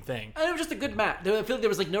the same thing. And it was just a good match. I feel like there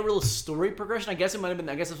was like no real story progression. I guess it might have been.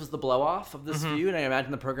 I guess this was the blow off of this feud, and I imagine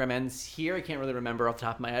the program ends here. I can't really remember off the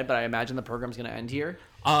top of my head, but I imagine the program's going to end here.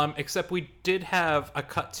 Except we did have a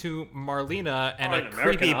cut to Marlena and an a American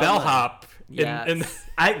creepy Online. bellhop. Yes.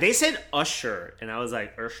 They said Usher, and I was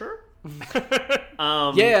like, Usher?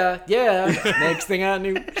 Yeah. Next thing I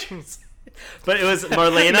knew. But it was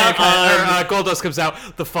Marlena Goldust comes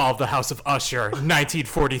out, The Fall of the House of Usher,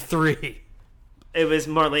 1943. It was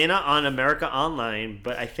Marlena on America Online,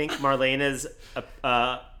 but I think Marlena's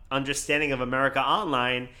understanding of America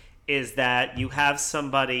Online is that you have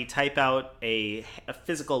somebody type out a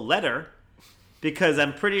physical letter, because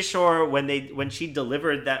I'm pretty sure when she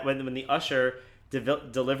delivered that, when the usher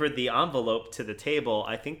delivered the envelope to the table,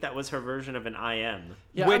 I think that was her version of an IM.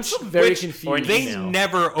 Yeah, I'm still very confused. They email.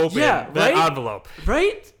 never opened the envelope.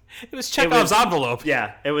 Right? It was Chekhov's envelope.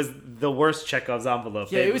 Yeah, it was the worst Chekhov's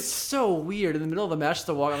envelope. Yeah, it was so weird. In the middle of the match,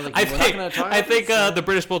 to walk, I was like, I think the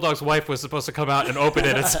British Bulldog's wife was supposed to come out and open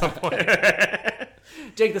it at some point.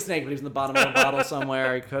 Jake the Snake, but he was in the bottom of the bottle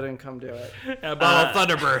somewhere. He couldn't come do it. A bottle of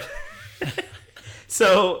Thunderbird.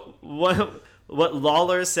 So what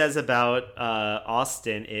Lawler says about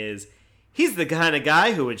Austin is he's the kind of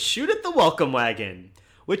guy who would shoot at the welcome wagon,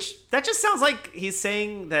 which that just sounds like he's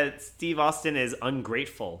saying that Steve Austin is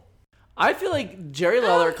ungrateful. I feel like Jerry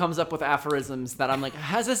Lawler comes up with aphorisms that I'm like,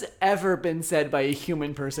 has this ever been said by a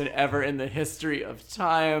human person ever in the history of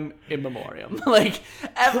time in memoriam? Like,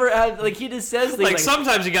 ever? Like, he just says things Like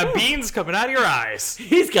sometimes you got beans coming out of your eyes.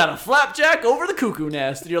 he's got a flapjack over the cuckoo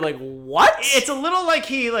nest, and you're like, what? It's a little like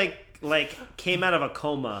he like came out of a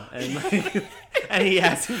coma and like, and he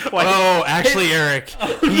hasn't quite. Oh, actually, Eric,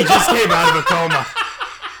 he just came out of a coma.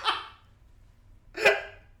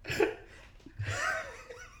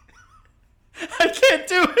 I can't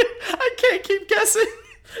do it. I can't keep guessing.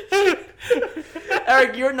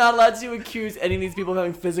 Eric, you're not allowed to accuse any of these people of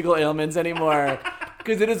having physical ailments anymore,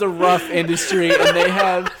 because it is a rough industry, and they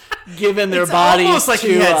have given their bodies almost like to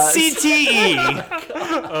he had us. CTE.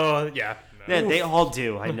 Oh, yeah. Yeah, they all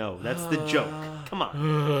do. I know. That's the joke. Come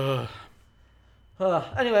on.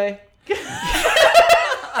 Anyway.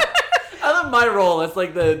 I love my role as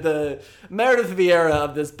like the Meredith Vieira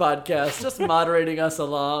of this podcast, just moderating us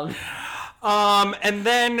along. And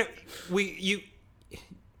then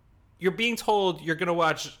you're being told you're gonna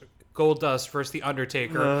watch Goldust versus The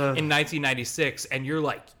Undertaker in 1996, and you're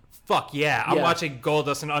like, fuck yeah, I'm watching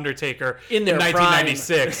Goldust and Undertaker In their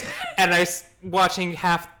 1996. And watching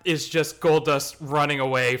half is just Goldust running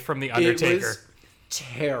away from The Undertaker. It was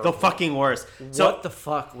terrible. The fucking worst. What the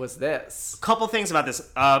fuck was this? Couple things about this.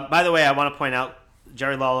 By the way, I want to point out,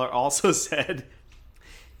 Jerry Lawler also said,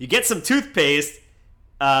 you get some toothpaste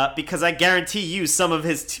because I guarantee you some of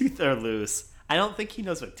his teeth are loose. I don't think he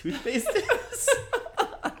knows what toothpaste is.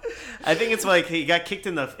 I think it's like he got kicked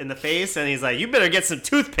in the face and he's like, you better get some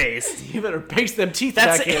toothpaste. You better paste them teeth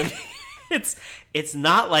That's back in. it. It's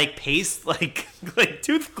not like paste, like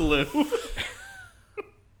tooth glue.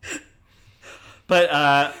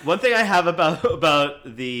 But one thing I have about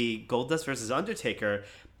the Goldust versus Undertaker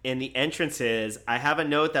in the entrances, I have a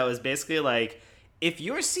note that was basically like, if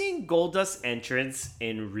you're seeing Goldust's entrance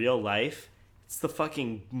in real life, it's the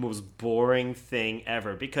fucking most boring thing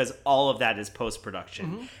ever, because all of that is post-production.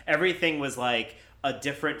 Mm-hmm. Everything was like a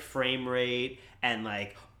different frame rate and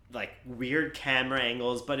like weird camera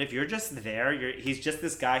angles. But if you're just there, he's just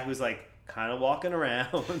this guy who's like kind of walking around.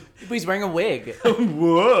 But he's wearing a wig.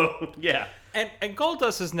 Whoa. Yeah. And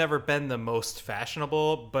Goldust has never been the most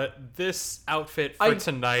fashionable, but this outfit for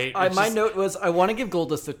tonight... My note was, I want to give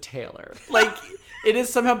Goldust a tailor. Like, it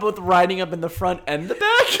is somehow both riding up in the front and the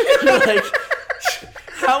back. Like,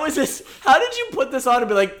 how is this? How did you put this on and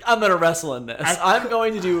be like, I'm going to wrestle in this? I'm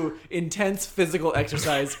going to do intense physical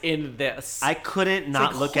exercise in this. I couldn't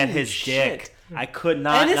not like, look at holy his dick. shit. I could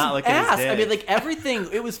not and not look ass. at his dick. I mean, like, everything,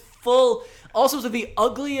 it was full... Also, it was the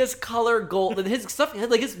ugliest color gold. His stuff,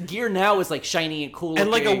 like his gear now is like shiny and cool,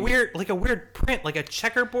 and looking. like a weird print, like a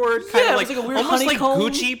checkerboard kind Yeah, of it was like a weird almost like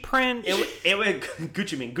honeycomb. Gucci print. It was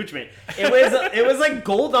Gucci Mane. It was like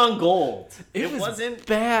gold on gold. It was wasn't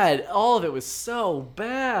bad. All of it was so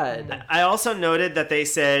bad. I also noted that they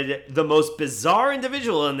said the most bizarre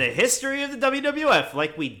individual in the history of the WWF,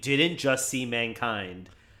 like we didn't just see Mankind.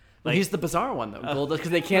 Like, he's the bizarre one though, Goldust,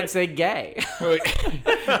 because they can't say gay.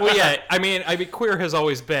 Well, yeah. I mean, queer has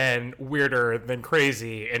always been weirder than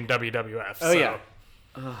crazy in WWF. Oh yeah.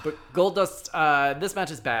 But Goldust, this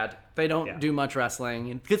match is bad. They don't do much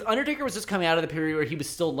wrestling, because Undertaker was just coming out of the period where he was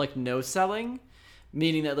still like no selling,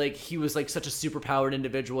 meaning that like he was like such a superpowered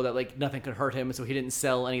individual that like nothing could hurt him, so he didn't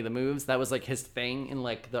sell any of the moves. That was like his thing in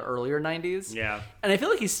like the earlier 90s. Yeah. And I feel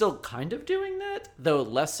like he's still kind of doing that, though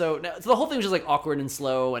less so. Now, so the whole thing was just like awkward and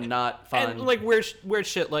slow and not fun. And like weird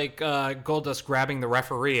shit like Goldust grabbing the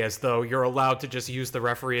referee as though you're allowed to just use the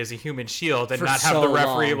referee as a human shield and For not have so the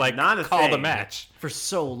referee long. like Not a call the thing. match. For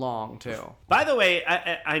so long too. By the way,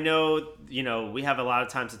 I know, we have a lot of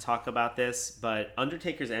time to talk about this, but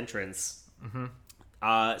Undertaker's entrance,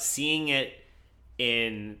 seeing it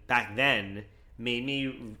in back then made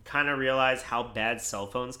me kind of realize how bad cell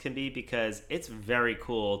phones can be, because it's very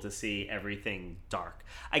cool to see everything dark.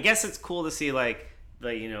 I guess it's cool to see like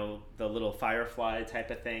the little firefly type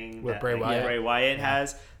of thing With that Bray Wyatt. Bray Wyatt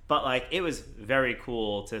has, but like it was very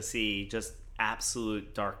cool to see just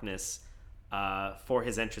absolute darkness for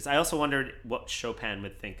his entrance. I also wondered what Chopin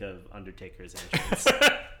would think of Undertaker's entrance.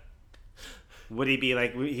 Would he be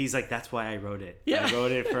like? He's like, that's why I wrote it. Yeah. I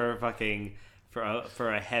wrote it for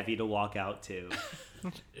for a heavy to walk out to.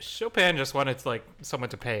 Chopin just wanted like someone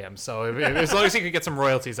to pay him, so as long as he could get some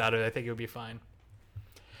royalties out of it, I think it would be fine.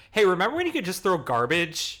 Hey, remember when you could just throw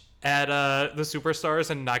garbage at the superstars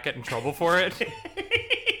and not get in trouble for it?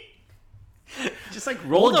 Just like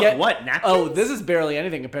rolled up what? Napkins? Oh, this is barely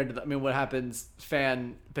anything compared to what happens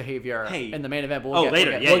fan behavior in the main event. But We'll get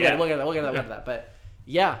to that. But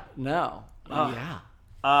yeah, no.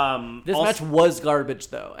 This also, match was garbage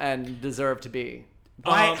though, and deserved to be.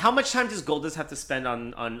 how much time does Goldust have to spend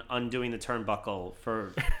on undoing the turnbuckle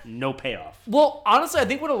for no payoff? Well, honestly, I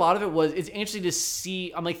think what a lot of it was, it's interesting to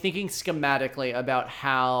see. I'm like thinking schematically about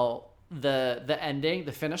how the ending,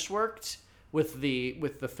 the finish worked with the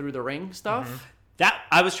through the ring stuff. That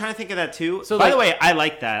I was trying to think of that too. So, by like- the way, I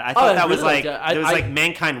like that. I thought I that was really like liked it. it was I- like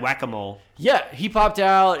Mankind whack-a-mole. Yeah, he popped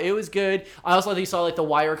out. It was good. I also think you saw like the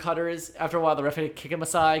wire cutters. After a while, the ref had to kick him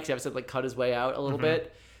aside because he obviously like cut his way out a little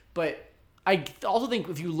bit. But I also think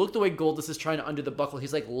if you look the way Goldust is trying to undo the buckle,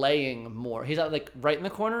 he's like laying more. He's not like right in the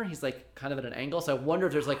corner. He's like kind of at an angle. So I wonder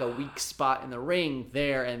if there's like a weak spot in the ring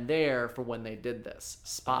there and there for when they did this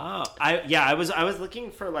spot. I was looking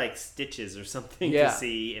for like stitches or something Yeah. to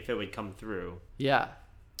see if it would come through. Yeah.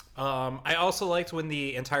 I also liked when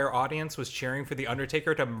the entire audience was cheering for the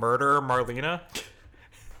Undertaker to murder Marlena.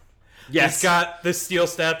 Yes. He's got the steel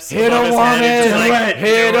steps. Hit above a his head and just woman! like,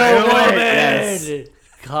 Hit a woman! Yes.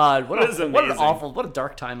 God, what That is an amazing. awful, what a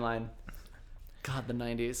dark timeline. God, the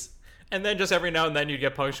 90s. And then just every now and then you'd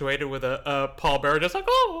get punctuated with a Paul Bearer just like,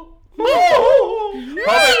 oh.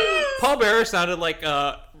 Paul Bearer sounded like,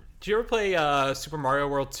 do you ever play Super Mario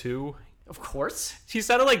World 2? Of course. He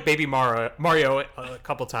sounded like Baby Mario a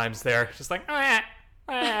couple times there. Just like,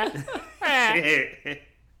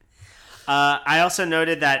 I also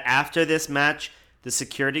noted that after this match, the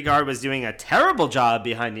security guard was doing a terrible job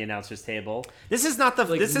behind the announcer's table. This is not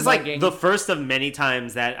this is like mugging. the first of many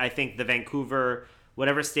times that I think the Vancouver,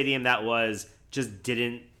 whatever stadium that was, just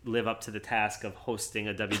didn't live up to the task of hosting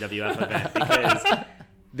a WWF event because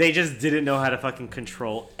they just didn't know how to fucking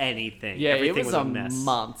control anything. Yeah, Everything it was a mess.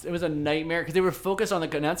 month. It was a nightmare because they were focused on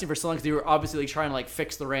the announcing for so long because they were obviously like trying to like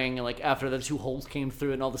fix the ring and like after the two holes came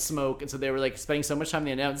through and all the smoke, and so they were like spending so much time on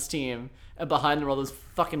the announce team, and behind them were all those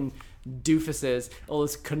fucking doofuses, all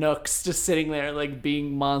those Canucks just sitting there like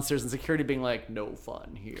being monsters, and security being like, no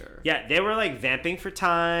fun here. Yeah, they were like vamping for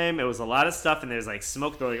time. It was a lot of stuff, and there's like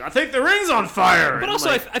smoke. They're like, I think the ring's on fire. But And also,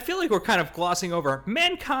 I'm like, I feel like we're kind of glossing over.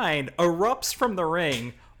 Mankind erupts from the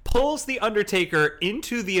ring, pulls the Undertaker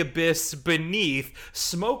into the abyss beneath.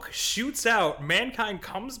 Smoke shoots out. Mankind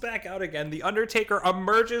comes back out again. The Undertaker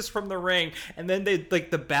emerges from the ring, and then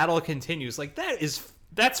the battle continues. Like,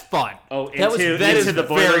 that's fun. Oh, That is the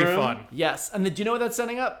boiler very room? fun. Yes, and do you know what that's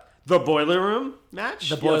setting up? The Boiler Room match?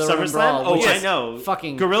 The Boiler Room SummerSlam? Brawl, Oh, which I is know.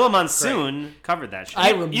 fucking Gorilla Monsoon covered that shit.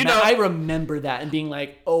 I know- remember that and being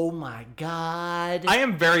like, oh my god. I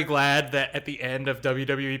am very glad that at the end of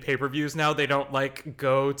WWE pay-per-views now, they don't like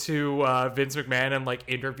go to Vince McMahon and like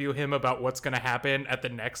interview him about what's going to happen at the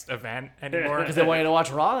next event anymore. Because they want you to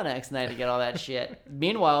watch Raw the next night to get all that shit.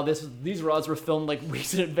 Meanwhile, these Raws were filmed like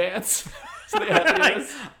weeks in advance. So they had to do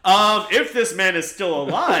this. If this man is still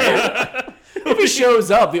alive, If he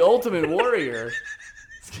shows up, the Ultimate Warrior,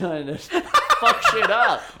 it's kind of fuck shit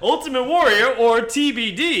up. Ultimate Warrior or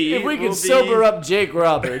TBD. If we can sober up Jake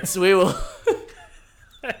Roberts, we will.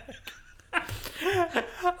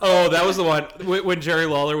 Oh, that was the one when Jerry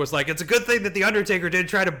Lawler was like, "It's a good thing that the Undertaker did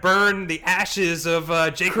try to burn the ashes of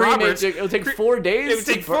Jake Roberts. It'll take 4 days. It would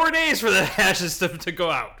take 4 days for the ashes to go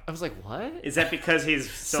out I was like, what? Is that because he's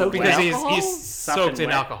so Soaked in because alcohol? he's soaked in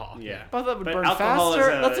wet. alcohol." Yeah. I thought that would But burn alcohol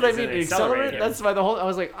faster. is a- That's what I is mean. an Accelerate. accelerator. That's why I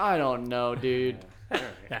was like, I don't know, dude.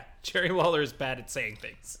 Yeah, Jerry Lawler is bad at saying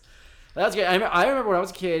things. That's good. I remember when I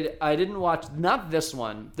was a kid, I didn't watch, not this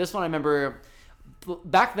one. This one I remember,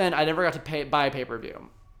 back then I never got to buy a pay-per-view.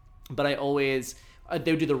 But I always,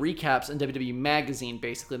 they would do the recaps in WWE Magazine,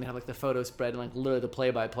 basically, and they have like the photo spread and like literally the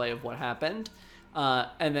play-by-play of what happened.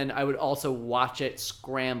 And then I would also watch it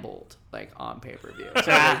scrambled, like on pay-per-view.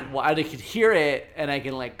 So I could hear it and I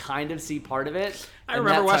can like kind of see part of it. I And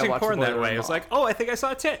remember that's how watching watched porn the that Boiler way. Room It was Brawl. like, oh, I think I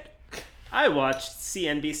saw a tit. I watched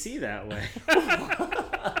CNBC that way.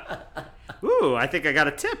 Ooh, I think I got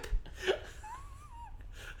a tip.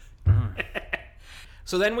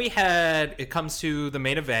 So then it comes to the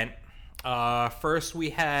main event. First, we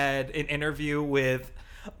had an interview with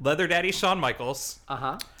Leather Daddy Shawn Michaels.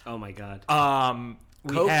 Uh-huh. Oh my god.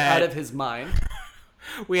 We Coked had out of his mind.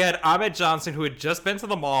 we had Ahmed Johnson, who had just been to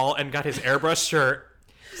the mall and got his airbrush shirt.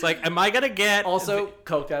 It's like, am I gonna get Also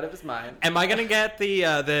coked out of his mind. Am I gonna get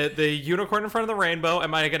the unicorn in front of the rainbow?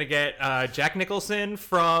 Am I gonna get Jack Nicholson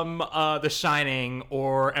from The Shining,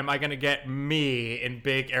 or am I gonna get me in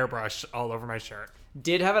big airbrush all over my shirt?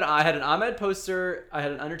 I had an Ahmed poster, I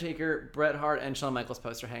had an Undertaker, Bret Hart, and Shawn Michaels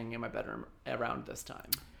poster hanging in my bedroom around this time.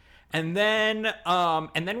 And then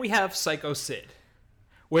we have Psycho Sid,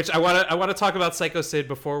 which I want to talk about Psycho Sid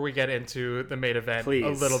before we get into the main event Please. a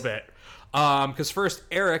little bit. Because first,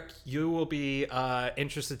 Eric, you will be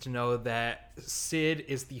interested to know that Sid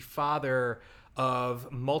is the father of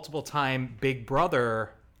multiple-time Big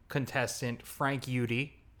Brother contestant Frank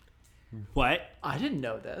Udy. What? I didn't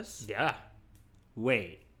know this. Yeah.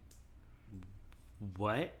 Wait.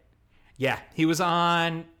 What? Yeah, he was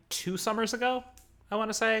on 2 summers ago, I want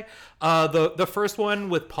to say. The first one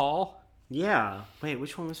with Paul. Yeah. Wait,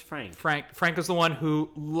 which one was Frank? Frank is the one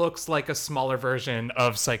who looks like a smaller version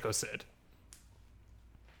of Psycho Sid.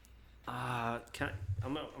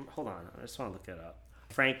 Hold on. I just want to look it up.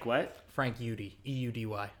 Frank what? Frank Udy.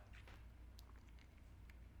 E-U-D-Y.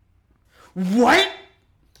 What?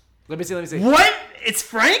 Let me see. What? It's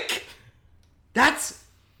Frank? That's...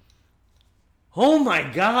 Oh my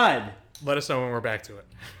god. Let us know when we're back to it.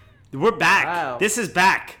 We're back. Wow. This is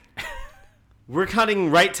back. We're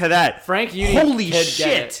cutting right to that. Frank Udy Holy could get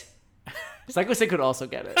shit. it. Psycho Sid could also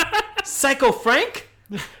get it. Psycho Frank?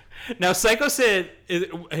 Now, Psycho Sid,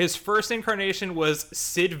 his first incarnation was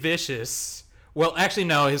Sid Vicious. Well, actually,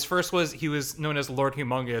 no. He was known as Lord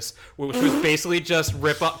Humongous, which was basically just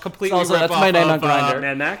completely Also, rip that's off my name on of, Grindr.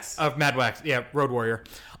 Mad Max? of Mad Wax. Yeah, Road Warrior.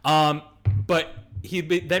 But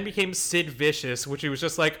then became Sid Vicious, which he was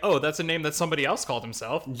just like, oh, that's a name that somebody else called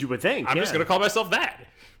himself. You would think. I'm just going to call myself that.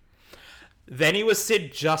 Then he was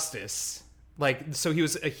Sid Justice. So he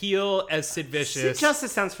was a heel as Sid Vicious. Sid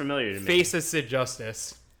Justice sounds familiar to me. Face as Sid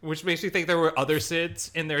Justice. Which makes me think there were other Sids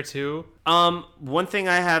in there too. One thing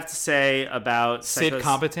I have to say about Sid Psycho's-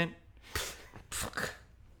 Competent.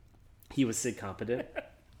 He was Sid competent,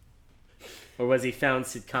 or was he found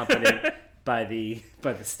Sid competent by the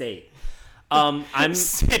state? I'm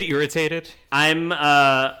Sid Irritated. I'm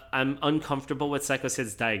uncomfortable with Psycho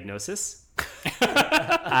Sid's diagnosis.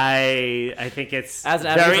 I think it's As an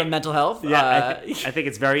advocate for mental health, Yeah, I think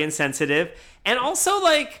it's very insensitive, and also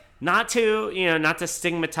like not to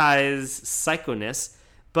stigmatize psychoness,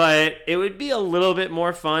 but it would be a little bit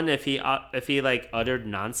more fun if he like uttered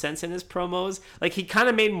nonsense in his promos. Like he kind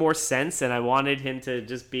of made more sense, and I wanted him to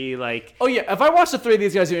just be like, oh yeah, if I watched the 3 of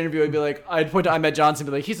these guys who interview, I'd point to Ahmed Johnson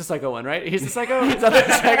and be like, he's the psycho one, right? He's the psycho? Is that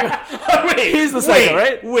the psycho? He's the psycho,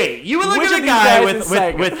 right? Wait, you would look Which at of the these guy guys is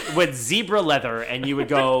psycho? with zebra leather, and you would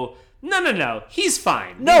go, no, he's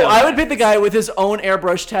fine. No, You know I would that. pick the guy with his own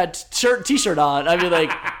airbrush t-shirt on. I'd be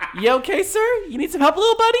like, "You okay, sir? You need some help,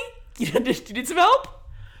 little buddy? You need some help?"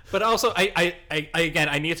 But also, I again,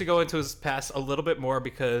 I need to go into his past a little bit more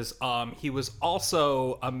because he was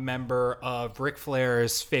also a member of Ric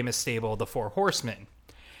Flair's famous stable, the Four Horsemen.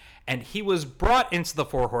 And he was brought into the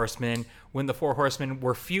Four Horsemen when the Four Horsemen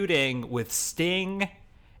were feuding with Sting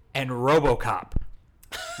and RoboCop.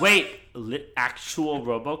 Wait, actual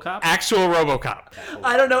RoboCop? Actual RoboCop.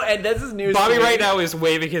 I don't know, and this is news. Bobby to me. right now is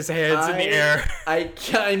waving his hands in the air. I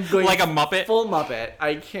can't. I'm going Like a Muppet? Full Muppet.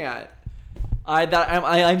 I can't.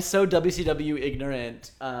 I'm so WCW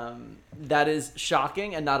ignorant. That is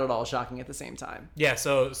shocking and not at all shocking at the same time. Yeah,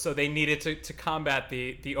 so they needed to combat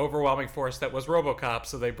the overwhelming force that was RoboCop,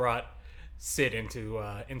 so they brought Sid into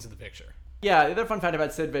the picture. Yeah, the other fun fact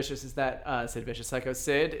about Sid Vicious is that Psycho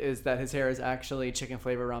Sid, is that his hair is actually chicken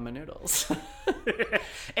flavor ramen noodles.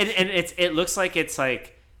 and it looks like it's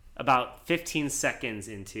like about 15 seconds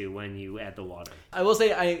into when you add the water. I will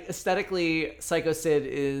say, aesthetically, Psycho Sid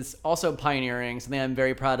is also pioneering something I'm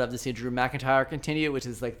very proud of to see Drew McIntyre continue, which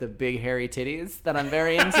is like the big hairy titties that I'm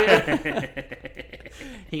very into.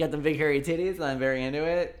 He got the big hairy titties, and I'm very into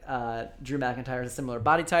it. Drew McIntyre is a similar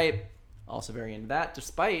body type, also very into that,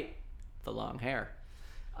 despite the long hair.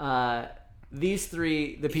 These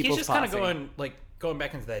three, the people's He's just kind posse. of going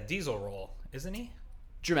back into that Diesel role, isn't he?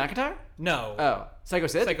 Drew McIntyre? No. Oh, Psycho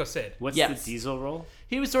Sid? Psycho Sid. What's Yes. the Diesel role?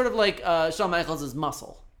 He was sort of like Shawn Michaels'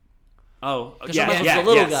 muscle. Oh, Because yeah, Shawn Michaels yeah, is the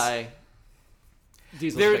little yes. guy.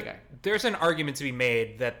 Diesel's the big guy. There's an argument to be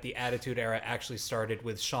made that the Attitude Era actually started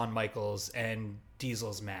with Shawn Michaels and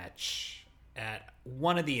Diesel's match at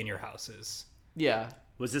one of the In Your Houses. Yeah.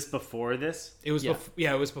 Was this before this? It was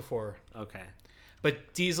Yeah. it was before. Okay.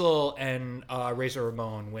 But Diesel and Razor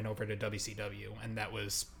Ramon went over to WCW, and that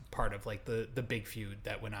was part of like the big feud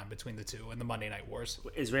that went on between the two and the Monday Night Wars.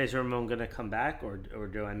 Is Razor Ramon gonna come back, or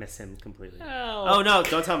do I miss him completely? Oh. Oh no!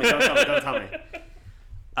 Don't tell me! Don't tell me!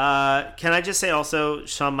 Can I just say also,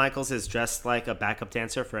 Shawn Michaels is dressed like a backup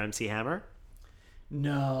dancer for MC Hammer.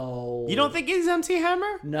 No. You don't think he's MC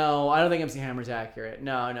Hammer? No, I don't think MC Hammer's accurate.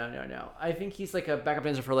 No. I think he's like a backup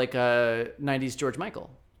dancer for like a 90s George Michael.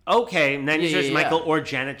 Okay, 90s Yeah, George yeah, Michael yeah. or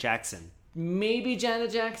Janet Jackson. Maybe Janet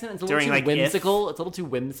Jackson. It's a During, little too like, whimsical. It's a little too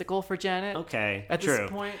whimsical for Janet. Okay, At true. this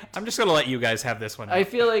point, I'm just gonna let you guys have this one. I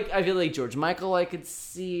feel like George Michael. I could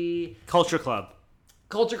see Culture Club.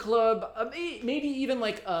 Culture Club. Maybe even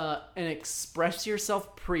like an Express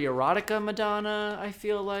Yourself pre-erotica Madonna. I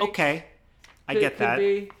feel like. Okay, I Could- get could that.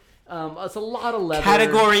 be. It's a lot of leather.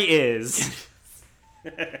 Category is.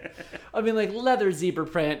 I mean, like leather zebra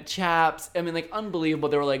print chaps. I mean, like unbelievable.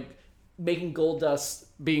 They were like making Goldust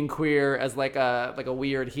being queer as like a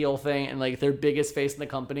weird heel thing, and like their biggest face in the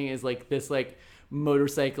company is like this like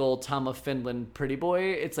motorcycle Tom of Finland pretty boy.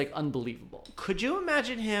 It's like unbelievable. Could you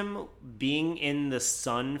imagine him being in the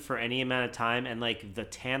sun for any amount of time and like the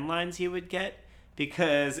tan lines he would get?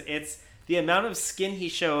 Because it's the amount of skin he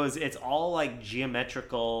shows, it's all like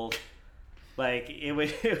geometrical. Like it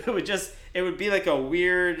would be like a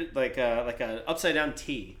weird like a upside down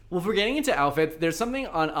T. Well, if we're getting into outfits, there's something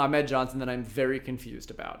on Ahmed Johnson that I'm very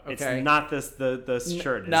confused about. Okay, It's not the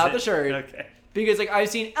shirt. Is not it? the shirt. Okay. Because like I've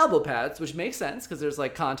seen elbow pads, which makes sense because there's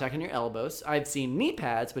like contact in your elbows. I've seen knee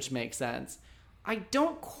pads, which makes sense. I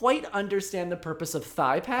don't quite understand the purpose of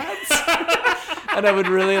thigh pads, and I would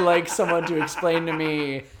really like someone to explain to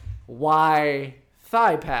me why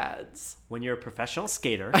thigh pads. When you're a professional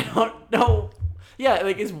skater, I don't know. Yeah,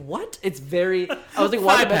 like is what? It's very. I was like,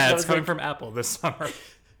 why Thigh did I pads was coming like, from Apple this summer.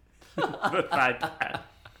 the thigh pad.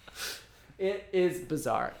 It is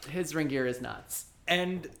bizarre. His ring gear is nuts.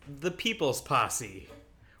 And the People's Posse,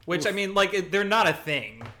 which I mean, like they're not a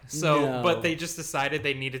thing. So, No. but they just decided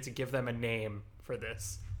they needed to give them a name for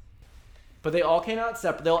this. But they all came out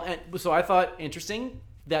separate. So I thought interesting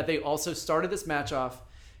that they also started this match off.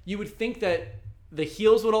 You would think that the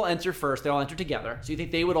heels would all enter first. They all enter together. So you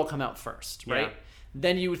think they would all come out first, right? Yeah.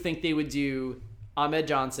 Then you would think they would do Ahmed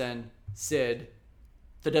Johnson, Sid,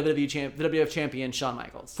 the WWF champion Shawn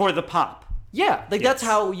Michaels. For the pop. Yeah, like that's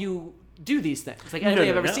Yes. how you do these things. Like anything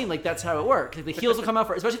I've ever no. seen, like that's how it works. Like the heels will come out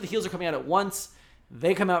first, especially if the heels are coming out at once.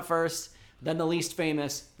 They come out first, then the least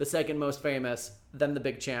famous, the second most famous, then the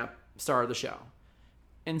big champ, star of the show.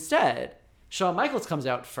 Instead, Shawn Michaels comes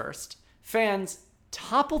out first. Fans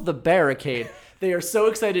topple the barricade. They are so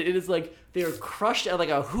excited. It is like they are crushed at like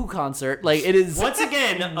a Who concert. Like it is Once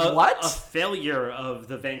again, What? a failure of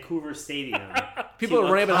the Vancouver Stadium. people are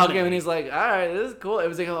running up and hugging him, and accommodate. he's like, "All right, this is cool." It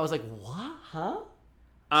was like I was like, "What?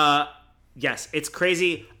 Huh?" Yes, it's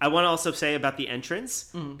crazy. I want to also say about the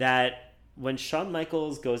entrance that when Shawn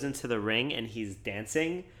Michaels goes into the ring and he's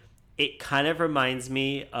dancing, it kind of reminds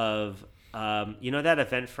me of that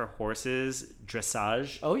event for horses,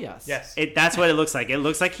 dressage. Oh yes. Yes. That's what it looks like. It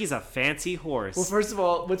looks like he's a fancy horse. Well, first of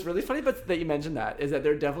all, what's really funny about that you mentioned that is that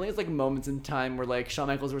there definitely is like moments in time where like Shawn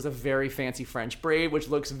Michaels wears a very fancy French braid, which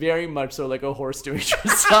looks very much so like a horse doing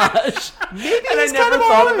dressage. Maybe and I never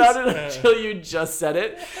thought about it until you just said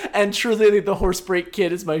it. And truly, like, the horse braid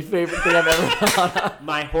kid is my favorite thing I've ever thought of.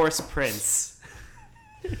 My horse prince.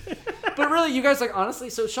 But really, you guys, like, honestly,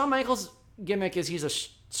 so Shawn Michaels' gimmick is he's a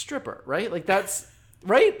stripper, right? Like that's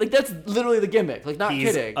right. Like that's literally the gimmick. Like not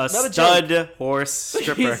He's kidding. a Not stud joke. horse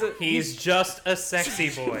stripper. He's just a sexy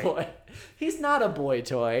boy. He's not a boy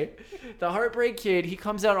toy. The Heartbreak Kid, he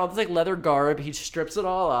comes out in all this like leather garb. He strips it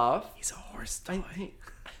all off. He's a horse toy.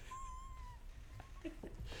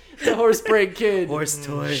 The Horsebreak Kid. Horse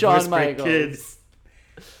toy. Shawn horse break Michaels.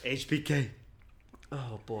 kid. HBK.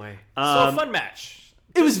 Oh boy. So a fun match.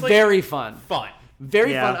 It was Just, like, very fun. fun.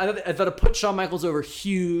 Very Yeah. fun. I thought it put Shawn Michaels over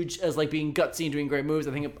huge as like being gutsy and doing great moves.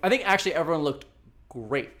 I think actually everyone looked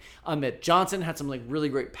great. Ahmed Johnson had some like really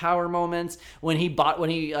great power moments when he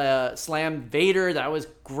slammed Vader. That was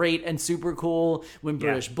great and super cool. When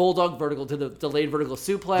British Bulldog vertical to the delayed vertical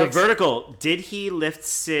suplex. The vertical. Did he lift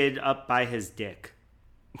Sid up by his dick?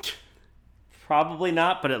 Probably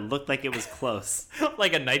not, but it looked like it was close.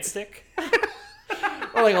 Like a nightstick.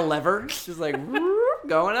 Or like a lever, just like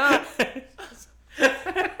going up.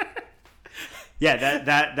 Yeah,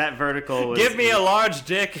 that vertical was... Give me a large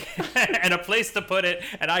dick and a place to put it,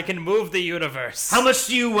 and I can move the universe. How much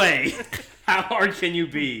do you weigh? How hard can you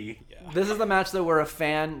be? This is the match though where a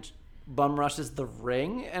fan bum rushes the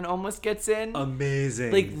ring and almost gets in.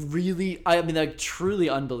 Amazing. Like really, I mean, like truly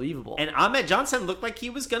unbelievable. And Ahmed Johnson looked like he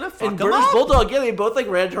was gonna fuck And him British up. Bulldog, yeah, they both like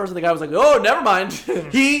ran towards him. The guy was like, "Oh, never mind."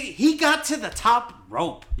 He got to the top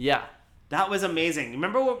rope. Yeah. That was amazing.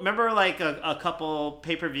 Remember like a couple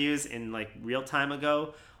pay-per-views in like real time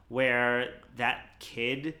ago where that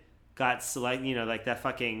kid got select, like that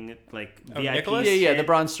fucking like VIP Nicholas? kid. Yeah, the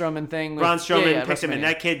Braun Strowman thing. Braun Strowman picked him, WrestleMania. and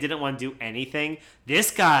that kid didn't want to do anything.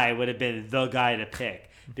 This guy would have been the guy to pick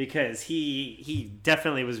because he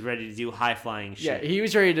definitely was ready to do high-flying Yeah, shit. he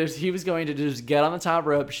was ready to. He was going to just get on the top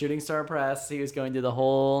rope, shooting star press. He was going to do the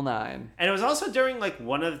whole nine. And it was also during like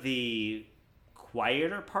one of the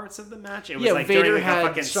quieter parts of the match. It was Yeah, like Vader during like had a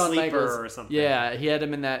fucking Shawn sleeper Michaels, or something. Yeah, he had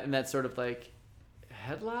him in that sort of like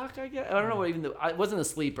headlock. I guess I don't know what even it wasn't a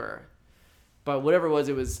sleeper, but whatever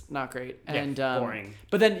it was not great. And boring.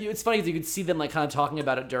 But then it's funny because you could see them like kind of talking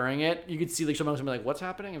about it during it. You could see like someone be like, "What's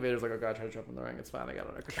happening?" And Vader's like, "Oh God, try to jump in the ring. It's fine. I got it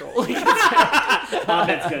under control."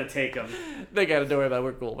 Ahmed's gonna take him. They got to don't worry about it.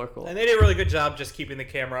 We're cool. We're cool. And they did a really good job just keeping the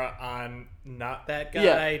camera on not that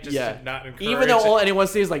guy, to not encourage. Even though all anyone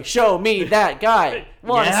sees is like, "Show me that guy.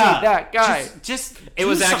 Want to see that guy." Just it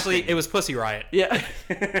was do actually something. it was Pussy Riot. Yeah.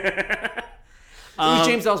 It was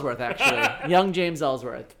James Ellsworth, actually. Young James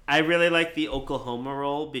Ellsworth. I really like the Oklahoma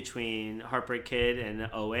roll between Heartbreak Kid and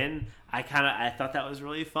Owen. I thought that was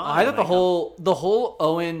really fun. I thought Like, the whole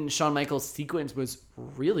Owen Shawn Michaels sequence was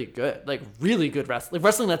really good. Like really good wrestling. Like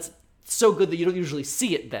wrestling that's so good that you don't usually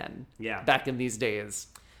see it then. Yeah. Back in these days.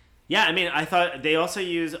 Yeah, I mean, I thought they also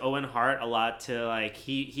use Owen Hart a lot to like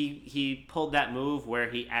he pulled that move where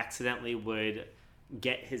he accidentally would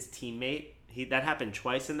get his teammate. That happened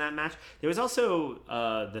twice in that match. There was also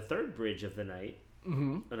the third bridge of the night.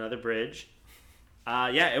 Mm-hmm. Another bridge.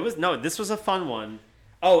 This was a fun one.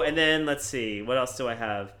 Oh, and then let's see. What else do I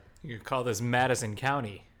have? You could call this Madison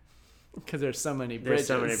County. Because there's so many bridges.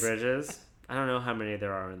 There's so many bridges. I don't know how many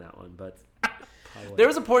there are in that one, but probably. There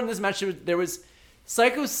was a point in this match. There was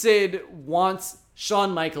Psycho Sid wants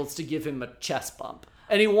Shawn Michaels to give him a chest bump,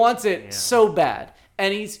 and he wants it so bad.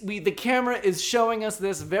 And the camera is showing us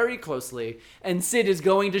this very closely, and Sid is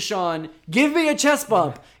going to Shawn, "Give me a chest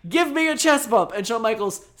bump, give me a chest bump," and Shawn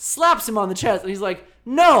Michaels slaps him on the chest, and he's like,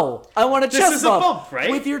 "No, I want a chest is a bump, right?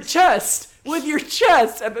 with your chest, with your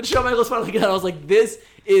chest." And then Shawn Michaels finally got it. I was like, "This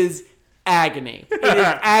is agony. It is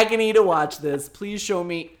agony to watch this. Please show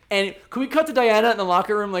me." And can we cut to Diana in the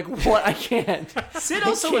locker room? Like, what? I can't. Sid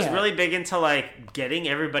also was really big into like getting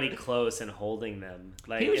everybody close and holding them.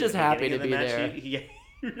 Like He was at just the happy beginning to of the be match, there. He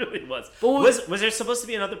really was. But Was there supposed to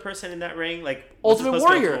be another person in that ring? Like was it Ultimate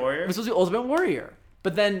supposed to be Warrior. It was supposed to be Ultimate Warrior.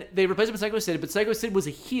 But then they replaced him with Psycho Sid. But Psycho Sid was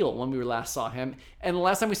a heel when we last saw him. And the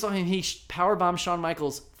last time we saw him, he powerbombed Shawn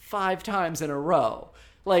Michaels 5 times in a row.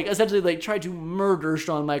 Like, essentially, like, tried to murder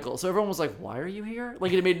Shawn Michaels. So everyone was like, "Why are you here?"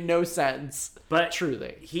 Like, it made no sense. But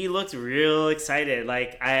truly. he looked real excited.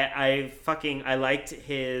 Like I liked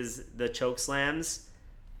the choke slams.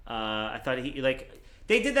 I thought he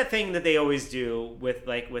they did that thing that they always do with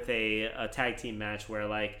a tag team match where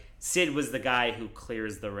like Sid was the guy who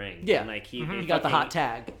clears the ring. Yeah. And, like he got the hot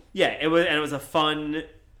tag. Yeah, it was a fun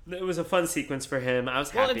sequence for him. I was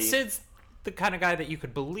happy. Well, and Sid's the kind of guy that you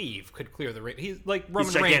could believe could clear the ring. He's like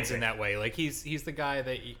Roman gigantic. Reigns in that way. Like he's the guy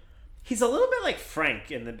that He's a little bit like Frank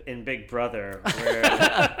in Big Brother,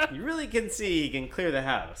 where you really can see he can clear the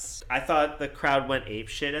house. I thought the crowd went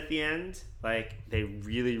apeshit at the end. Like, they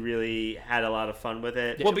really, really had a lot of fun with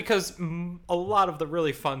it. Well, because a lot of the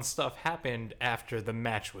really fun stuff happened after the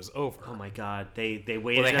match was over. Oh my god, they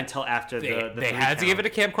waited until after the They had to give it to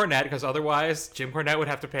Camp Cornette, because otherwise Jim Cornette would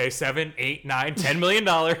have to pay $7, $8, $9, $10 million.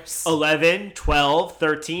 11, 12,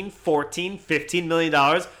 13, 14, $15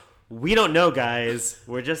 million. We don't know, guys.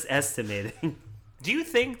 We're just estimating. Do you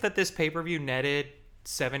think that this pay-per-view netted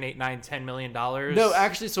 $7, $8, $9, $10 million? No,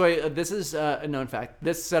 actually, so this is a known fact.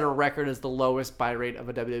 This set a record as the lowest buy rate of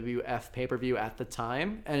a WWF pay-per-view at the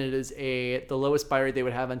time, and it is the lowest buy rate they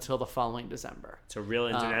would have until the following December. It's a real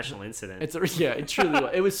international incident. It truly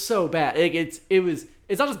was. It was so bad. It's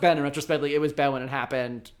not just bad in retrospect. Like, it was bad when it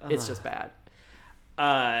happened. It's just bad.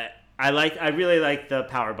 I really like the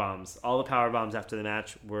power bombs. All the power bombs after the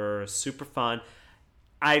match were super fun.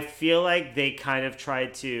 I feel like they kind of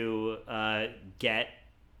tried to get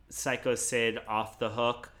Psycho Sid off the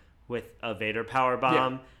hook with a Vader power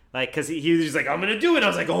bomb. Yeah. Like, because he was just like, I'm gonna do it. I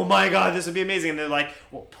was like, oh my god, this would be amazing. And they're like,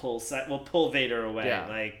 we'll pull Vader away. Yeah.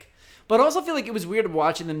 Like, but I also feel like it was weird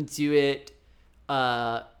watching them do it.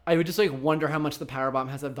 I would just like wonder how much the powerbomb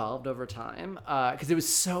has evolved over time, because it was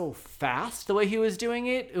so fast the way he was doing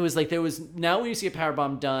it. It was like now when you see a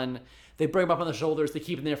powerbomb done, they bring him up on the shoulders, they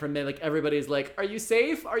keep him there for a minute. Like, everybody's like, "Are you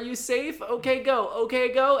safe? Are you safe? Okay,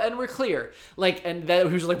 go, and we're clear." Like, and then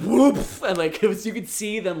he was like, "Whoop!" And like you could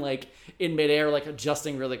see them like in midair, like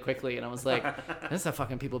adjusting really quickly. And I was like, "This is how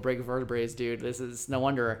fucking people break vertebrae, dude. This is no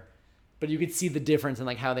wonder." But you could see the difference in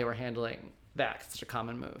like how they were handling that. It's such a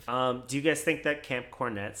common move. Do you guys think that Camp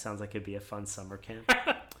Cornette sounds like it'd be a fun summer camp?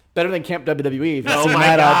 Better than Camp WWE. Oh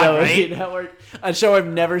my god, right? Network. A show I've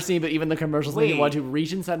never seen, but even the commercials make me want to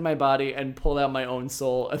reach inside my body and pull out my own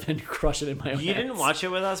soul and then crush it in my own You hands. didn't watch it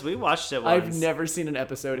with us? We watched it once. I've never seen an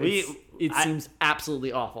episode. It seems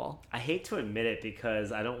absolutely awful. I hate to admit it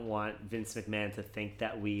because I don't want Vince McMahon to think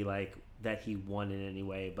that that he won in any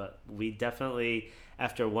way, but we definitely,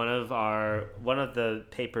 after one of the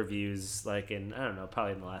pay-per-views, like in, I don't know,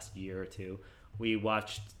 probably in the last year or two, we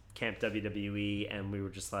watched Camp WWE and we were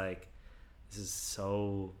just like, this is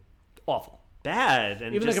so awful, bad.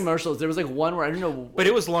 And even the commercials, there was like one where I don't know, but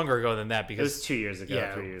it was longer ago than that because it was 2 years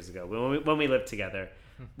ago, 3 years ago when we lived together.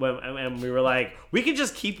 And we were like, we could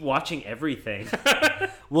just keep watching everything.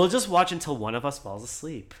 We'll just watch until one of us falls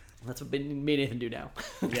asleep. That's what me and Nathan do now.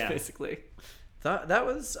 Yeah, basically. That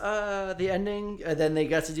was the ending. Then they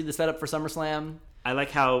got to do the setup for SummerSlam. I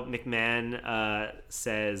like how McMahon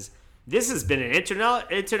says, "This has been an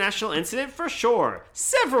international incident for sure.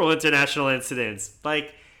 Several international incidents."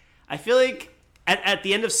 Like, I feel like at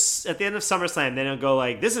the end of SummerSlam, they don't go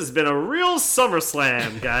like, "This has been a real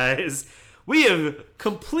SummerSlam, guys. We have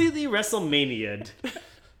completely WrestleMania'd."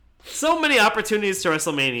 So many opportunities to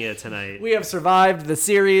WrestleMania tonight. We have survived the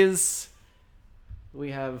series.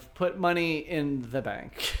 We have put money in the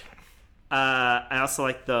bank. I also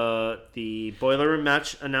like the Boiler Room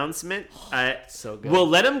match announcement. So good. We'll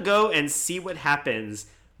let him go and see what happens,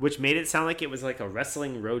 which made it sound like it was like a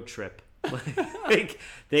wrestling road trip. Like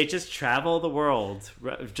they just travel the world,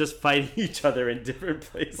 just fighting each other in different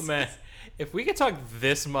places. Oh, man. If we could talk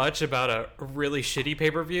this much about a really shitty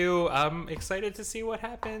pay-per-view, I'm excited to see what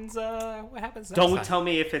happens. Next Don't time. tell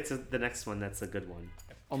me if it's the next one that's a good one.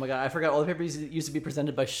 Oh my god, I forgot all the pay-per-views used to be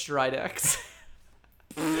presented by Stridex.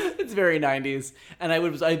 It's very 90s, and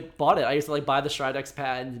I bought it. I used to like buy the Stridex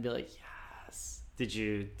pads and be like, yes. Did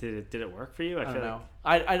it work for you? I don't know.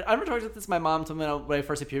 I never talked about this. My mom told me when I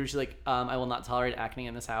first appeared, she's like, I will not tolerate acne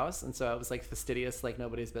in this house, and so I was like fastidious, like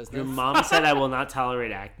nobody's business. Your mom said I will not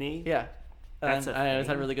tolerate acne. Yeah. That's and I always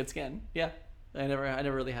had really good skin. Yeah, I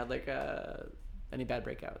never really had like any bad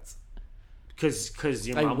breakouts. Because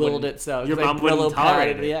your I mom willed it so. Your mom wouldn't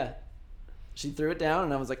tolerate it. Yeah, she threw it down,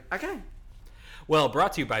 and I was like, okay. Well,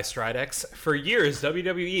 brought to you by Stridex. For years,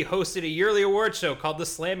 WWE hosted a yearly award show called the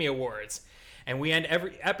Slammy Awards, and we end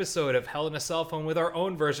every episode of Hell in a Cell Phone with our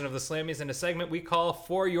own version of the Slammies in a segment we call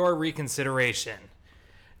For Your Reconsideration.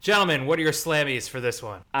 Gentlemen, what are your Slammies for this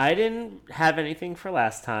one? I didn't have anything for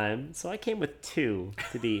last time, so I came with two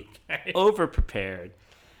to be over-prepared.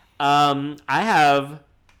 I have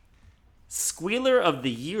Squealer of the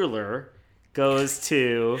Yearler, goes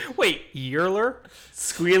to Wait, Yearler?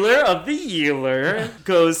 Squealer of the Yearler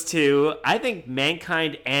goes to, I think,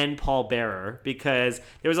 Mankind and Paul Bearer, because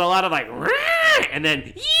there was a lot of like, and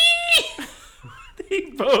then they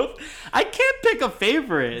both. I can't pick a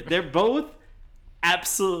favorite. They're both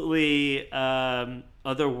absolutely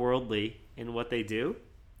otherworldly in what they do.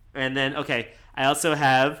 And then, okay, I also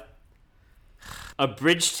have A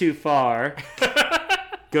Bridge Too Far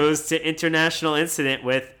goes to International Incident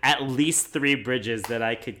with at least 3 bridges that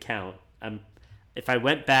I could count. If I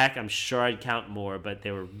went back, I'm sure I'd count more, but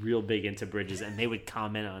they were real big into bridges, and they would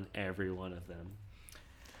comment on every one of them.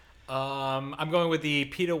 I'm going with the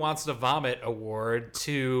PETA Wants to Vomit award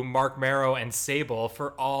to Mark Marrow and Sable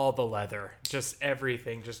for all the leather. Just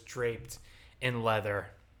everything just draped in leather.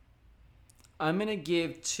 I'm going to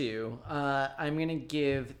give 2. I'm going to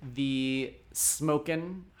give the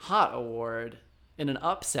Smokin' Hot award in an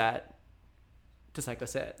upset to Psycho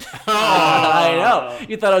Sid. I know.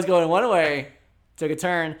 You thought I was going one way. Took a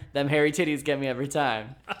turn. Them hairy titties get me every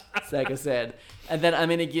time. Psycho Sid. And then I'm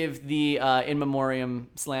going to give the In Memoriam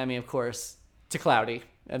Slammy, of course, to Cloudy.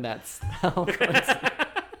 And that's how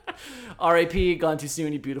R.I.P. Gone too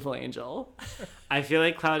soon, you beautiful angel. I feel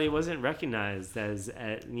like Cloudy wasn't recognized as,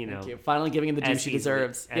 Thank you. Finally giving him the due she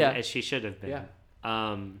deserves. As she should have been. Yeah.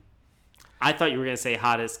 I thought you were going to say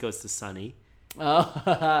hottest goes to Sunny.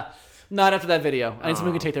 Oh, not after that video. I need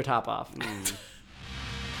someone who can take their top off.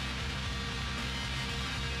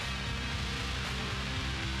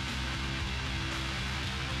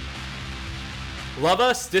 Love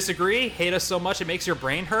us, disagree, hate us so much it makes your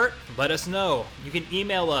brain hurt? Let us know. You can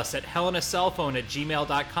email us at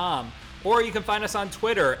hellinacellphone@gmail.com, or you can find us on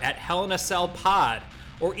Twitter at hellinacellpod,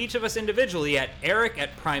 or each of us individually at Eric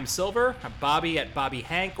at Prime Silver, Bobby at Bobby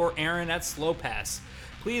Hank, or Aaron at Slow Pass.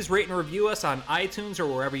 Please rate and review us on iTunes or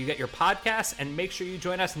wherever you get your podcasts, and make sure you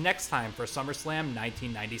join us next time for SummerSlam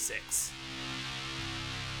 1996.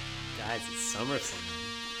 Guys, it's SummerSlam.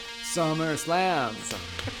 SummerSlam.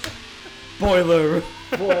 Boiler.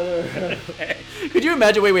 Could you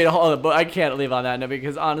imagine? Wait, hold on. I can't leave on that note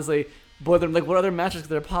because honestly, Boiler, like, what other matches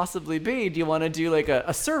could there possibly be? Do you want to do like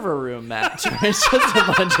a server room match, or it's just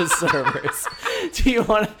a bunch of servers? Do you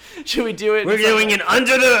want? Should we do it? We're doing an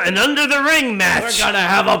under the ring match. We're gonna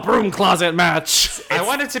have a broom closet match. I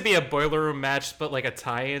want it to be a Boiler Room match, but like a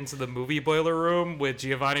tie-in to the movie Boiler Room with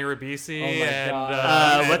Giovanni Ribisi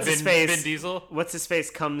and what's his face? Vin Diesel. What's his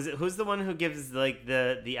face comes? Who's the one who gives like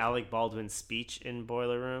the Alec Baldwin speech in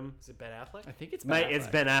Boiler Room? Is it Ben Affleck? I think it's Ben Affleck. It's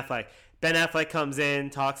Ben Affleck. Ben Affleck comes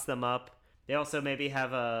in, talks them up. They also maybe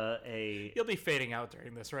have a You'll be fading out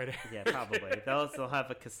during this, right? yeah, probably. They'll also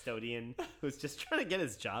have a custodian who's just trying to get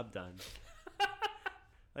his job done.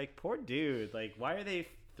 Like, poor dude. Like, why are they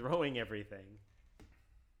throwing everything?